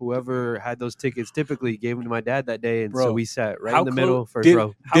whoever had those tickets typically gave them to my dad that day, and so Bro, we sat right how in the middle, first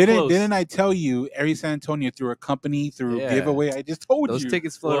row. How close? Didn't I tell you? Every San Antonio through a company through Yeah. giveaway. I just told Those you.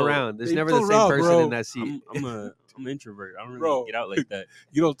 tickets float Whoa. around. There's They never the float same around, person bro. in that seat. I'm an introvert. I don't really Bro. get out like that.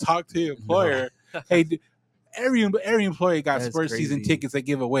 You don't talk to your employer. Hey, every employee got That's Spurs season crazy. tickets they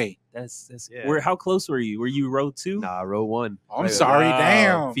give away. That's Yeah. How close were you? Were you row 2? Nah, row 1. I'm sorry, wow.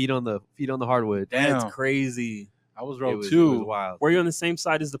 damn. Feet on the hardwood. Damn. That's crazy. I was It row was, 2. It was wild. Were you on the same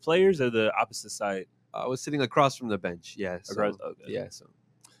side as the players or the opposite side? I was sitting across from the bench. Yeah. So, Across- okay. Yeah. So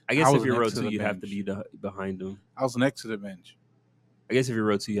I guess I if was you're row next to 2, the you'd have to bench. be behind them. I was next to the bench. I guess if you're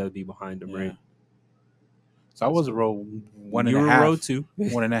row 2, you have to be behind them, Yeah. right? So I was row one you and a were half. row 2.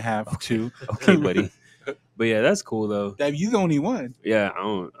 1.5, 2. Okay, buddy. But yeah, that's cool though. Dad, you the only one. Yeah, I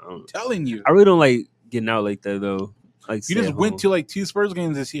don't. Telling you. I really don't like getting out like that though. Like You stay just at went home. to like 2 Spurs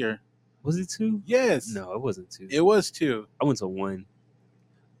games this year. Was it 2? Yes. No, it wasn't 2. It was 2. I went to 1.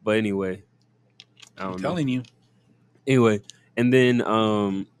 But anyway, I I'm don't know. telling you. Anyway, and then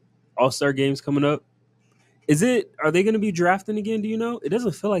All-Star games coming up. Are they going to be drafting again? Do you know? It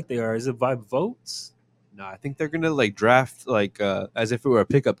doesn't feel like they are. Is it by votes? no, I think they're gonna like draft like as if it were a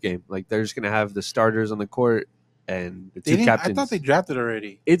pickup game. Like they're just gonna have the starters on the court and the They two didn't, captains. I thought they drafted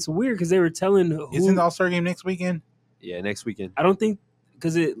already. It's weird because they were telling who. Isn't the All-Star game next weekend? Yeah, next weekend. I don't think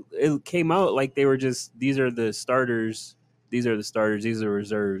because it came out like they were just these are the starters, these are the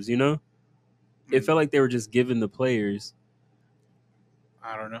reserves. You know, it felt like they were just giving the players.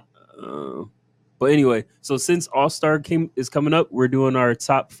 I don't know. But anyway, so since All-Star is coming up, we're doing our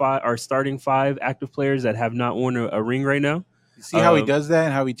top 5, our starting 5 active players that have not won a ring right now. You see how he Um, does that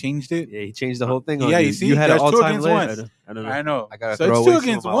and how he changed it? Yeah, he changed the whole thing. On Yeah, you. you see, you had an there's 2 all-time against list. one. I don't know. I know. I gotta so throw it's away 2 some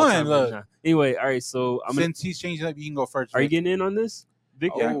against of my 1. all-time Look, Nah. Anyway, all right. So since he's changed it up, you can go first. are you Vic. getting in on this?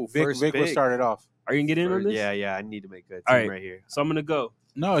 Vic, Yeah, Oh, Vic first will pick. start it off. are you gonna get in on this? Yeah, I need to make a team All right. right here. So I'm gonna go.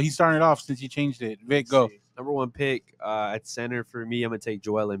 No, he's starting it off since you changed it. Vic, Let's go. see. Number 1 pick at center for me. I'm gonna take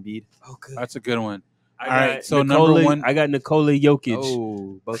Joel Embiid. Oh, good. That's a good one. I all right, got so Nikola- number 1 I got Nikola Jokic.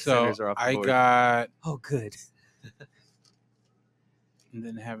 Oh, both So centers are off the I board. got Oh, good. and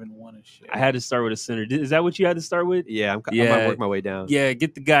then haven't won a shit. I had to start with a center. Is that what you had to start with? Yeah, I Yeah. might work my way down. Yeah,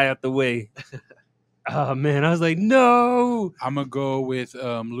 get the guy out the way. Oh man, I was like, no. I'm gonna go with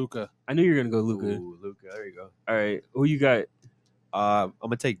Luca. I knew you were gonna go Luca. Ooh, Luka. There you go. All right, who you got? I'm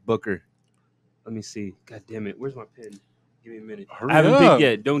gonna take Booker. Let me see. God damn it, where's my pen? Give me a minute. Hurry I haven't up. picked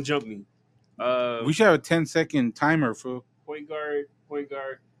yet. Don't jump me. We should have a 10-second timer, fool. Point guard.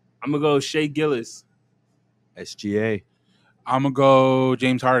 I'm gonna go Shea Gillis. SGA. I'm gonna go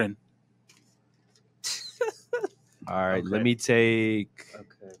James Harden. All right, Okay. let me take.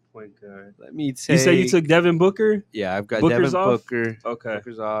 Okay, point guard. Let me take. You say you took Devin Booker? Yeah, I've got Booker's Devin off? Booker. Okay.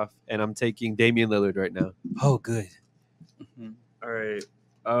 Booker's off, and I'm taking Damian Lillard right now. Oh, good. Mhm. All right.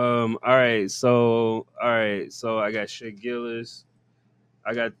 All right. So I got Shea Gillis.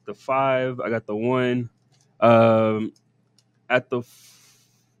 I got the 5. I got the 1. At the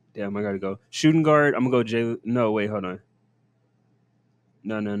damn, I gotta go shooting guard. I'm gonna go Jay. No, wait, hold on.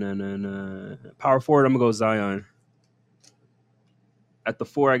 No. Power forward. I'm gonna go Zion. At the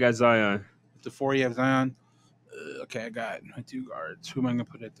 4, I got Zion. At the 4, you have Zion. Okay, I got my 2 guards. Who am I gonna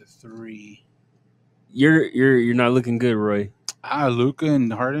put at the 3? You're not looking good, Roy. Luca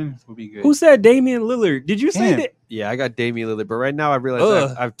and Harden would be good. Who said Damian Lillard? Did you say Damn. that? Yeah, I got Damian Lillard, but right now I realize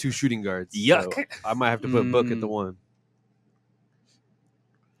Ugh. I have 2 shooting guards. Yuck. so I might have to put Book at the 1.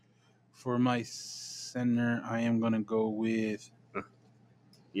 For my center, I am gonna go with.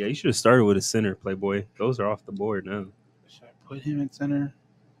 Yeah, you should have started with a center, Playboy. Those are off the board now. Should I put him at center?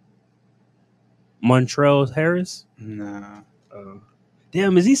 Montrell Harris. Nah.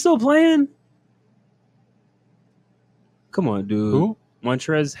 Damn, is he still playing? Come on, dude. Who?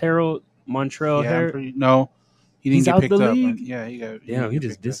 Montrezl Harrell. Montrell Yeah, I'm Harrell. pretty. No, he didn't He's get out picked the up. league? Yeah, he got. Damn, he didn't get just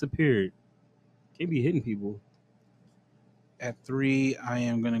picked up. disappeared. Can't be hitting people. At 3, I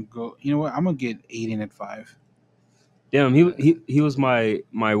am gonna go. You know what? I'm gonna get Aiden at 5. Damn, he was my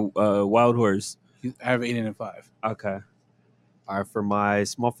wild horse. I have Aiden at 5. Okay. All right, for my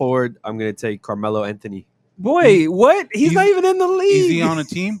small forward, I'm gonna take Carmelo Anthony. Boy, what? He's not he's- even in the league. Is he on a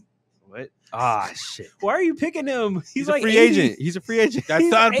team? What? Ah, shit. Why are you picking him? He's like a free 80. agent. He's a free agent. That's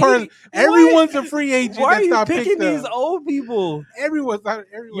He's not part of. 80. Everyone's What? a free agent. Why are That's you not picking picked these up. old people? Everyone's not.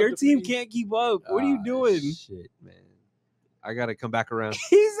 Everyone's Your a team free can't keep up. What are you Ah, doing? Shit, man. I gotta come back around.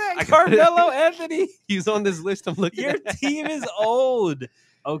 He's I at got- Carmelo Anthony. He's on this list. I'm looking Your at. team is old.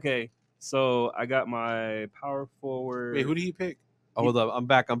 Okay, so I got my power forward. Wait, who do you pick? Hold up. I'm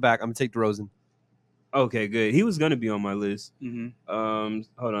back. I'm gonna take DeRozan. Okay, good. He was gonna be on my list. Mm-hmm.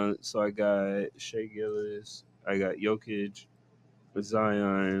 Hold on. So I got Shea Gillis. I got Jokic,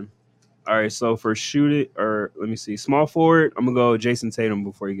 Zion. All right. So for shoot it, or let me see, small forward, I'm gonna go Jason Tatum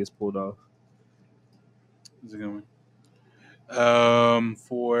before he gets pulled off. Who's it going?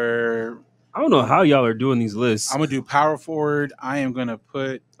 For I don't know how y'all are doing these lists. I'm gonna do power forward. I am gonna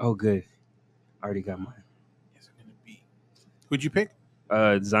put. Oh, good. I already got mine. It's gonna be. Who'd you pick?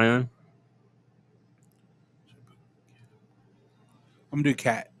 Zion. I'm gonna do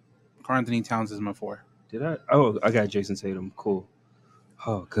Cat. Karl Anthony Towns is my 4. Did I? Oh, I got Jason Tatum. Cool.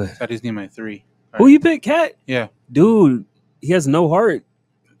 Oh, good. So I just need my 3. Who you pick, Cat? Yeah. Dude, he has no heart.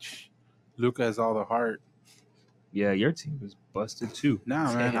 Luka has all the heart. Yeah, your team is busted too.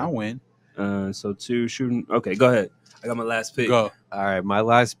 Nah, man, Damn. I'll win. So 2 shooting. Okay, go ahead. I got my last pick. Go. All right, my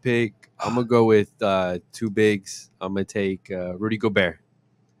last pick. I'm gonna go with 2 bigs. I'm gonna take Rudy Gobert.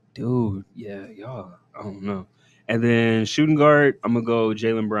 Dude, yeah, y'all. I don't know. And then shooting guard, I'm gonna go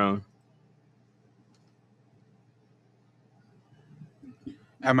Jaylen Brown.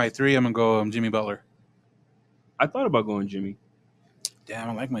 At my 3, I'm gonna go Jimmy Butler. I thought about going Jimmy. Damn,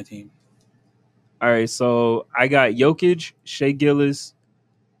 I like my team. All right, so I got Jokic, Shea Gillis,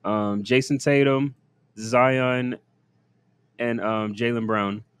 Jason Tatum, Zion, and Jaylen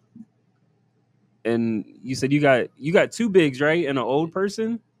Brown. And you said you got 2 bigs, right? And an old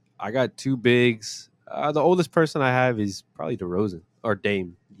person? I got 2 bigs. The oldest person I have is probably DeRozan or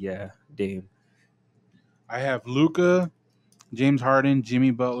Dame. Yeah, damn. I have Luka, James Harden, Jimmy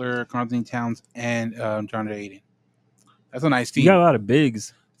Butler, Karl Anthony Towns, and John Aiden. That's a nice team. You got a lot of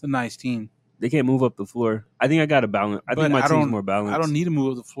bigs. It's a nice team. They can't move up the floor. I think I got a balance. I But think my I team's don't- more balanced. I don't need to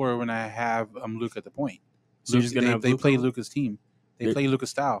move up the floor when I have Luka at the point. So you're just gonna have they Luka? play Luka's team. They They- play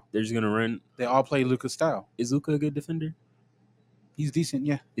Luka's style. They're just gonna run. They all play Luka's style. Is Luka a good defender? He's decent,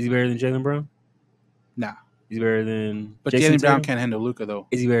 yeah. Is he better than Jaylen Brown? Nah. Is he better than But Jason Jaylen Brown Tatum? can't handle Luka though.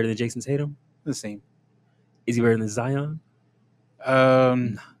 Is he better than Jason Tatum? The same. Is he better than Zion?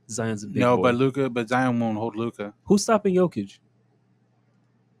 Zion's a big No, boy. but Zion won't hold Luka. Who's stopping Jokic?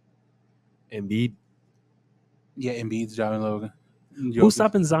 Embiid. Yeah, Embiid's driving Logan. Who's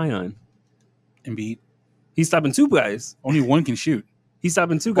stopping Zion? Embiid? He's stopping 2 guys. Only one can shoot. He's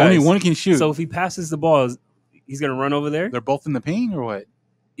stopping 2 guys. Only one can shoot. So if he passes the ball, he's gonna run over there. They're both in the paint or what?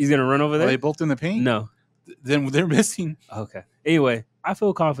 He's gonna run over Are they there. both in the paint? No. Then they're missing. Okay. Anyway, I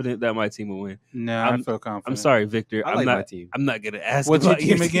feel confident that my team will win. No, I feel confident. I'm sorry, Victor. I I'm like my not. team. I'm not gonna ask. What's your about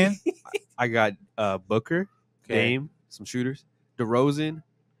team again? I got Booker, Okay. Dame, some shooters, DeRozan,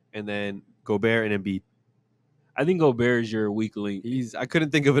 and then Gobert and Embiid. I think Gobert is your weak link. I couldn't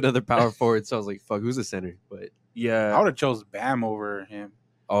think of another power forward, so I was like, "Fuck, who's the center?" But I Yeah. would have chose Bam over him.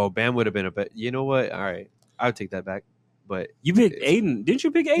 Bam would have been a bet. You know what? All right, I would take that back. But You picked It's- Aiden. Didn't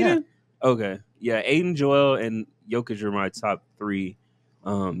you pick Aiden? Okay. Yeah, Aiden, Joel, and Jokic are my top 3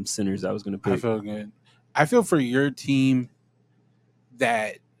 centers I was gonna I pick. feel good. I feel for your team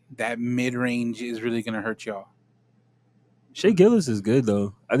that mid range is really gonna hurt y'all. Shea Gillis is good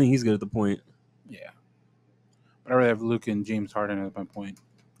though. I think he's good at the point. Yeah. But I rather have Luka and James Harden at my point.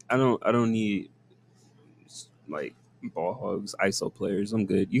 I don't need like ball hogs, ISO players. I'm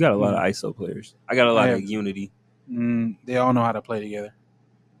good. You got a lot of ISO players. I got a lot I of have- unity They all know how to play together.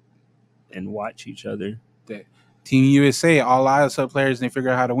 and watch each other. Team USA, all ISO players, and they figure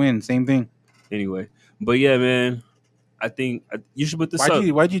out how to win. Same thing. Anyway, but yeah, man, I think you should put this up.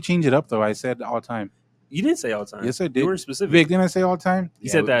 Why'd you change it up though? I said all time. You didn't say all the time. Yes, I You did. were specific. Vic, didn't I say all time? You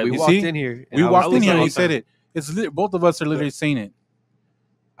said that. we You walked see? in here. and We I was walked in listening here and all you the said time. it. Both of us are literally saying it.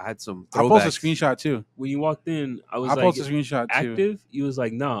 I had some. I'll post a throwbacks. screenshot too. When you walked in, I was I'll like post a screenshot too. active. You was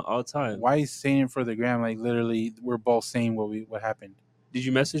like, nah, all the time. Why are you saying it for the gram? Like literally, we're both saying what happened. Did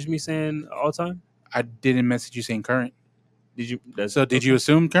you message me saying all the time? I didn't message you saying current. Did you? That's, So did you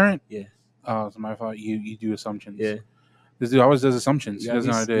assume current? Yeah. Oh, it's my fault. You do assumptions. Yeah. This dude always does assumptions. You He doesn't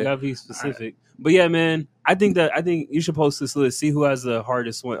know how to do it. gotta be specific. But yeah, man, I think you should post this list. See who has the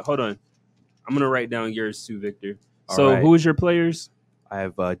hardest one. Hold on, I'm gonna write down yours too, Victor. All So right. who is your players? I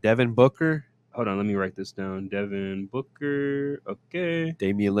have Devin Booker, Hold on, let me write this down. Devin Booker. Okay.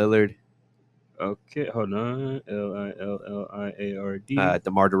 Damian Lillard, Okay. Hold on. Lillard.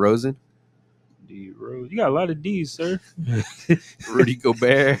 DeMar DeRozan, D Rose. You got a lot of D's, sir. Rudy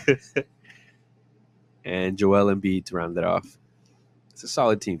Gobert, and Joel Embiid to round it off. It's a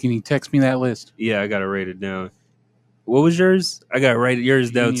solid team. Can you text me that list? Yeah, I gotta write it down. What was yours? I gotta write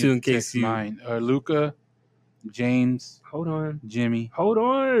yours down too in case you. Mine. Luca, James, Hold on. Jimmy, Hold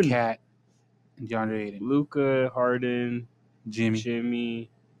on. Cat, and DeAndre Ayton. Luca, Harden, Jimmy,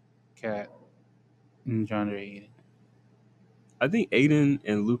 Cat, and DeAndre Ayton. I think Aiden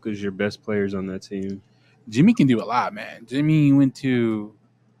and Luca's your best players on that team. Jimmy can do a lot, man. Jimmy went to.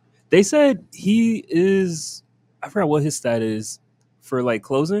 They said he is. I forgot what his stat is for like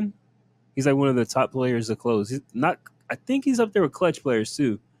closing. He's like one of the top players to close. He's not. I think he's up there with clutch players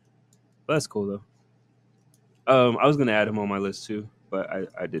too. But that's cool though. I was gonna add him on my list too, but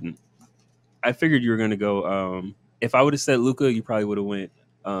I didn't. I figured you were gonna go. If I would have said Luca, you probably would have went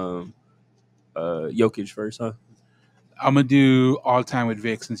Jokic first, huh? I'm gonna do all time with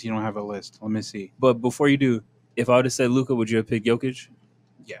Vic since you don't have a list. Let me see. But before you do, if I would have said Luca, would you have picked Jokic?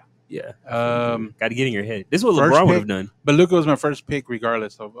 Yeah. Yeah. Got Um, to get in your head. This is what First LeBron would pick? have done. but Luca was my first pick,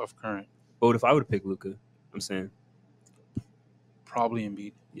 regardless of current. But what if I would have picked Luca? I'm saying, Probably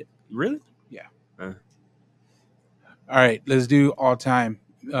Embiid. really? All right, let's do all time.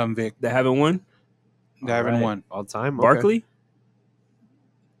 Vic, They haven't won. they haven't won. all time. Okay. Barkley?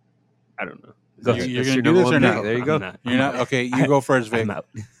 I don't know. Go You- ahead. you're That's gonna your do this number or one not? pick. There you I'm go. not. You're not okay. You go first, Vic. I'm out.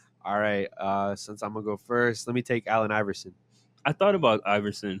 All right. Since I'm gonna go first, let me take Allen Iverson. I thought about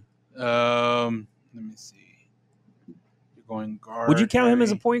Iverson. Let me see. You're going guard. Would you count him as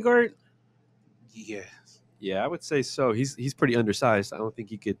a Harry. point guard? Yes. Yeah, I would say so. He's pretty undersized. I don't think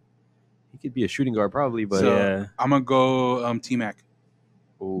he could be a shooting guard probably, but So- yeah. I'm gonna go T Mac.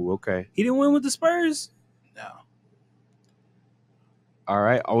 oh, okay. He didn't win with the Spurs. No. All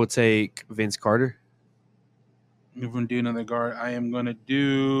right, I will take Vince Carter. If I'm gonna do another guard, I am gonna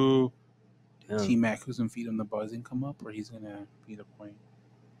do Damn. T Mac. Who's gonna feed him the buzz and come up, or he's gonna be the point.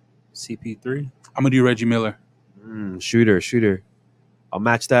 CP3. I'm gonna do Reggie Miller. Shooter. I'll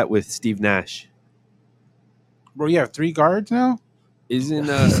match that with Steve Nash. Bro, you have 3 guards now. Isn't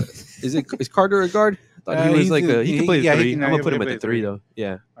is Carter a guard? I thought he was he's like a- he can play the yeah, he 3. can- I'm he gonna put can him at play the the 3 3. though.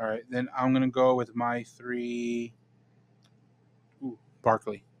 Yeah. All right, then I'm gonna go with my 3.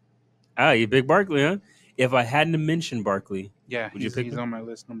 Barkley. You big Barkley, huh? If I hadn't mentioned Barkley, Yeah, Would you pick he's him? on my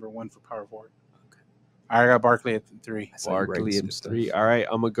list number 1 for power forward. I got Barkley at 3. I saw you writing Barkley some at stuff. 3. All right,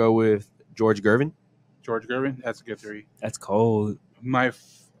 I'm gonna go with George Gervin. George Gervin, that's a good 3. That's cold. My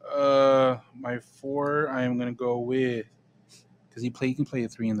 4, I am gonna go with because he can play a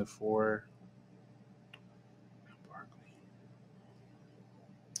 3 and the 4. Barkley.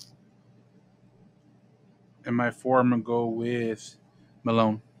 And my 4, I'm gonna go with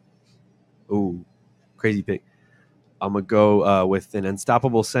Malone. Ooh, crazy pick. I'm gonna go with an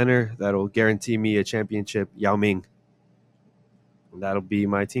unstoppable center that'll guarantee me a championship, Yao Ming. And that'll be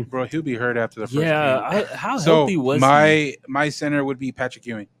my team. Bro, he'll be hurt after the first game. Yeah. How So healthy was he? my center would be Patrick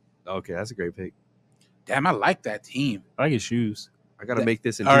Ewing. Okay, that's a great pick. Damn, I like that team. I like his shoes. I gotta make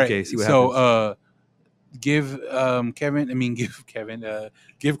this in All 2K. right, See what so happens. give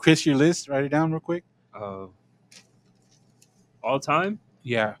give Chris your list. Write it down real quick. All time?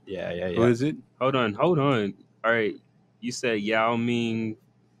 Yeah. Yeah. Who is it? Hold on. All right. You said Yao Ming,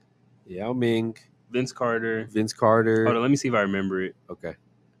 Yao Ming, Vince Carter. Vince Carter. Hold on, let me see if I remember it. Okay.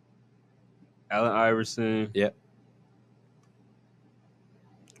 Allen Iverson. Why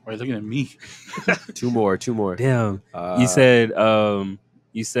are you looking at me? Two more. Damn. You said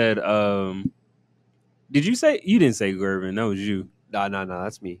did you say you didn't say Gervin? That was you. No,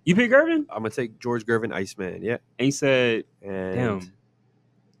 that's me. You picked Gervin? I'm gonna take George Gervin, Iceman. Yeah. And you said And damn.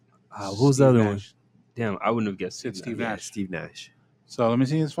 What was the Steve other Nash. one? Damn, I wouldn't have guessed Said it. Steve yeah, Nash. Steve Nash. So let me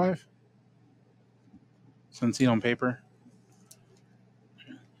see his 5. Since he on paper.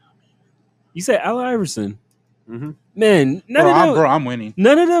 You said Allen Iverson. Mm-hmm. Man, none I'm winning. of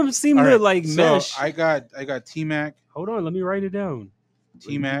them seem All to right, like so mesh. I got T Mac. Hold on, let me write it down.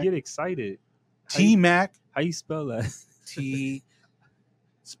 T Mac. You get excited. T Mac. How you spell that? T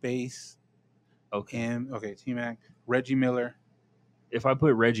space Okay. M. Okay, T Mac. Reggie Miller. If I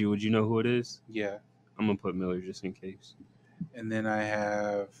put Reggie, would you know who it is? Yeah. I'm gonna put Miller just in case. And then I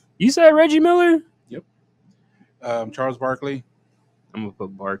have You said Reggie Miller? Charles Barkley, I'm gonna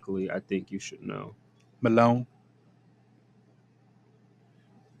put Barkley. I think you should know. Malone,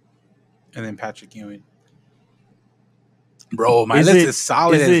 and then Patrick Ewing. Bro, my list is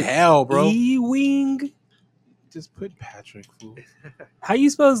solid as hell, bro. Ewing? Just put Patrick, fool. How you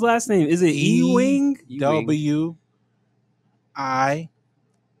spell his last name? Is it Ewing? W-I-N.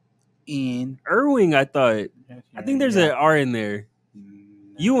 Irving, I thought. I think there's an R in there. No.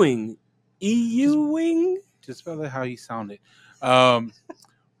 Ewing. Ewing? Just spell it how you sound it.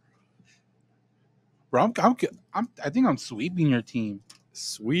 Bro, I think I'm sweeping your team.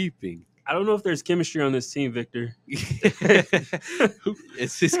 Sweeping. I don't know if there's chemistry on this team, Victor.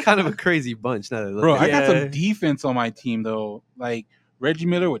 It's just kind of a crazy bunch now. That I look Bro, at I it. got some defense on my team though. Like Reggie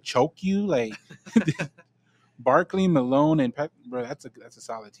Miller would choke you. Like Barkley, Malone, and bro, that's a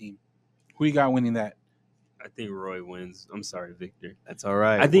solid team. Who you got winning that? I think Roy wins. I'm sorry, Victor. That's all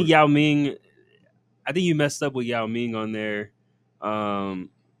right. I think Yao Ming. I think you messed up with Yao Ming on there. I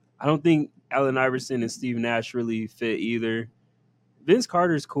don't think Allen Iverson and Steve Nash really fit either. Vince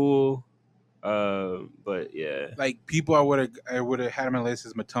Carter's cool, but yeah, Like people I would have had on my list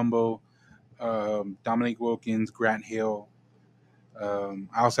is Mutombo, Dominique Wilkins, Grant Hill. I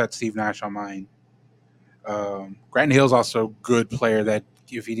also had Steve Nash on mine. Grant Hill's also a good player that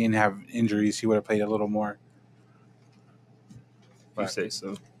if he didn't have injuries, he would have played a little more. you say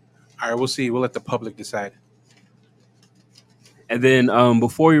so. All right, we'll see. We'll let the public decide. And then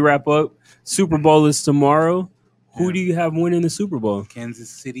before we wrap up, Super Bowl is tomorrow. Who do you have winning the Super Bowl? Kansas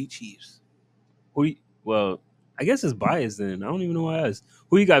City Chiefs. Well, I guess it's biased then. I don't even know why I asked.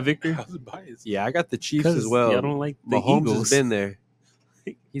 Who you got, Victor? How's it biased? Yeah, I got the Chiefs as well. Yeah, I don't like the Mahomes Eagles. has been there.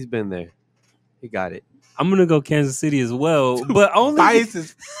 He's been there. He got it. I'm gonna go Kansas City as well, but only Bias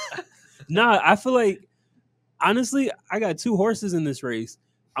is Nah, I feel like honestly, I got two horses in this race.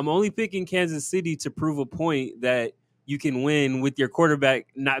 I'm only picking Kansas City to prove a point that you can win with your quarterback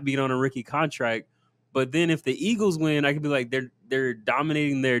not being on a rookie contract. But then if the Eagles win, I could be like they're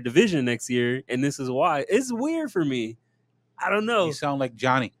dominating their division next year, and this is why. It's weird for me. I don't know. You sound like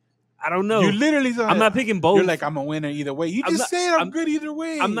Johnny. I don't know. You literally sound I'm not picking both. You're like, I'm a winner either way. You I'm just not- said I'm I'm- good either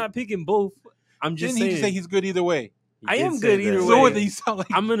way. I'm not picking both. I'm just Didn't saying. he just say he's good either way? I He am did good say either that. way. So what? You sound like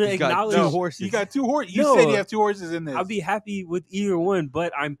I'm gonna He's got acknowledge two horses. you got two horses. You No. said you have two horses in this. I'll be happy with either one,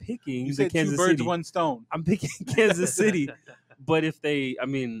 but I'm picking you the said Kansas two birds, City. one stone. I'm picking Kansas City. But if the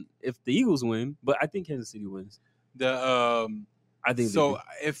Eagles win, but I think Kansas City wins. The I think so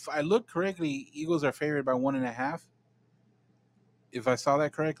if I look correctly, Eagles are favored by 1.5. If I saw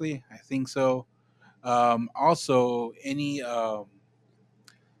that correctly, I think so. Also, any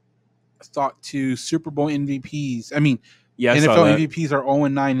thought to Super Bowl MVPs? I mean, yeah, I saw NFL that. MVPs are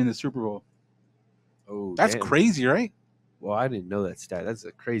 0-9 in the Super Bowl. Oh, That's damn. crazy, right? Well, I didn't know that stat. That's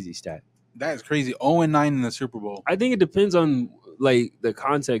a crazy stat. That is crazy. 0-9 in the Super Bowl. I think it depends on like the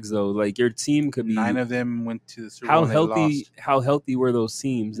context though. Like your team could be 9 of them went to the Super how Bowl. and they healthy lost. how healthy were those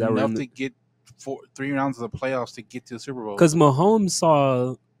teams that were Enough in to get 3 rounds of the playoffs to get to the Super Bowl. because Mahomes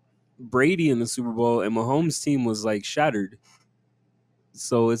saw Brady in the Super Bowl and Mahomes' team was like shattered.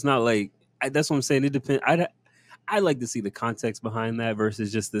 So it's not like that's what I'm saying. It depends. I like to see the context behind that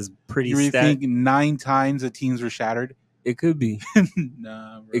versus just this pretty you really stat. think 9 times the teams were shattered? It could be.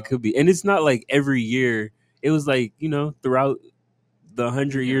 Nah, bro. It could be. And it's not like every year. It was like, throughout the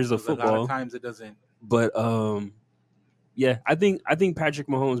 100 years of A football. lot of times it doesn't. But yeah, I think Patrick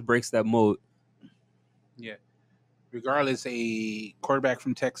Mahomes breaks that mold. Yeah. Regardless, a quarterback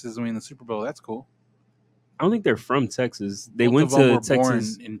from Texas winning the Super Bowl, that's cool. I don't think they're from Texas. They Both went of them to were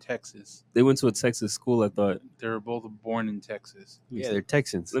Texas. born in Texas. They went to a Texas school, I thought. They were both born in Texas. Let me Yeah, see. they're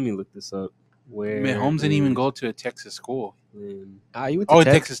Texans. Let me look this up. Where Mahomes didn't even is go to a Texas school. Lynn? You went to Oh,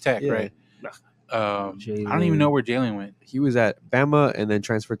 Tech? Texas Tech, Yeah. right? I don't Jalen. even know where Jalen went. He was at Bama and then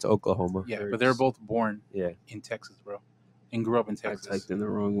transferred to Oklahoma. Yeah, but they're both born Yeah. in Texas, bro, and grew up in I Texas. typed in the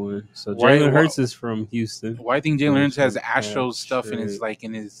wrong one. So Why- Jalen why- Hurts is from Houston. Why I think Jalen Hurts has Patrick. Astros stuff in his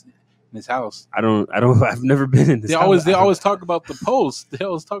house. I don't. I've never been in this. They always talk about the post. They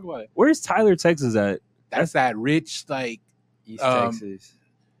always talk about it. Where's Tyler, Texas at? That's that rich, like, East Um, Texas.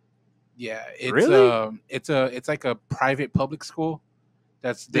 yeah. It's Really? it's like a private public school.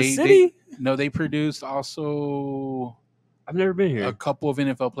 That's The they city? they produced also I've never been here. a couple of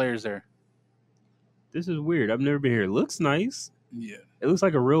NFL players there. This is weird. I've never been here. It looks nice. Yeah. It looks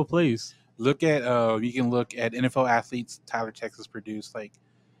like a real place. Look at you can look at NFL athletes Tyler Texas produced. Like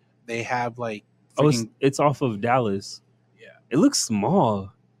they have like Oh, freaking, it's off of Dallas. Yeah. It looks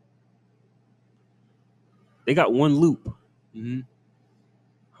small. They got one loop. mhm.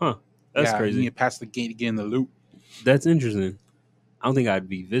 Huh. That's Yeah, You crazy. need to pass the gate to get in the loop. That's interesting. I don't think I'd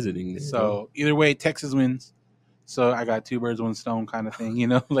be visiting this. So either way, Texas wins. So I got 2 birds, 1 stone kind of thing, you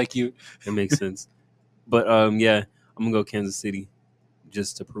know, like you. It makes sense. But yeah, I'm gonna go Kansas City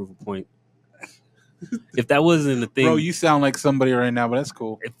just to prove a point. If that wasn't a thing, Bro, you sound like somebody right now, but that's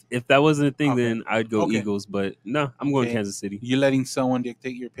cool. if that wasn't a thing, Okay. then I'd go Okay. Eagles. But no, I'm going Okay. Kansas City. You're letting someone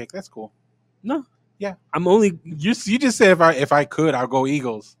dictate your pick. That's cool. No, Yeah. I'm only You just said if I could, I'll go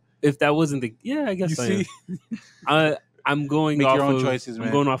Eagles. if that wasn't the I guess You I see, am. I'm going make off your own of, choices, man.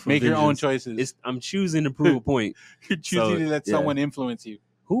 I'm going off of Make your own vengeance. choices. I'm choosing to prove a point. You're choosing So, to let yeah. someone influence you.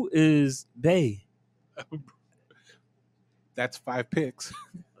 Who is Bay? That's 5 picks.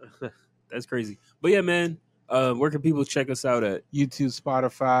 That's crazy. But yeah, man, where can people check us out at? YouTube,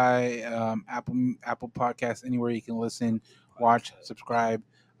 Spotify, Apple Podcasts, anywhere you can listen, watch, subscribe,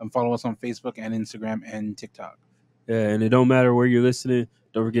 and follow us on Facebook and Instagram and TikTok. Yeah, and it don't matter where you're listening.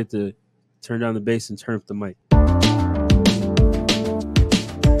 Don't forget to turn down the bass and turn up the mic.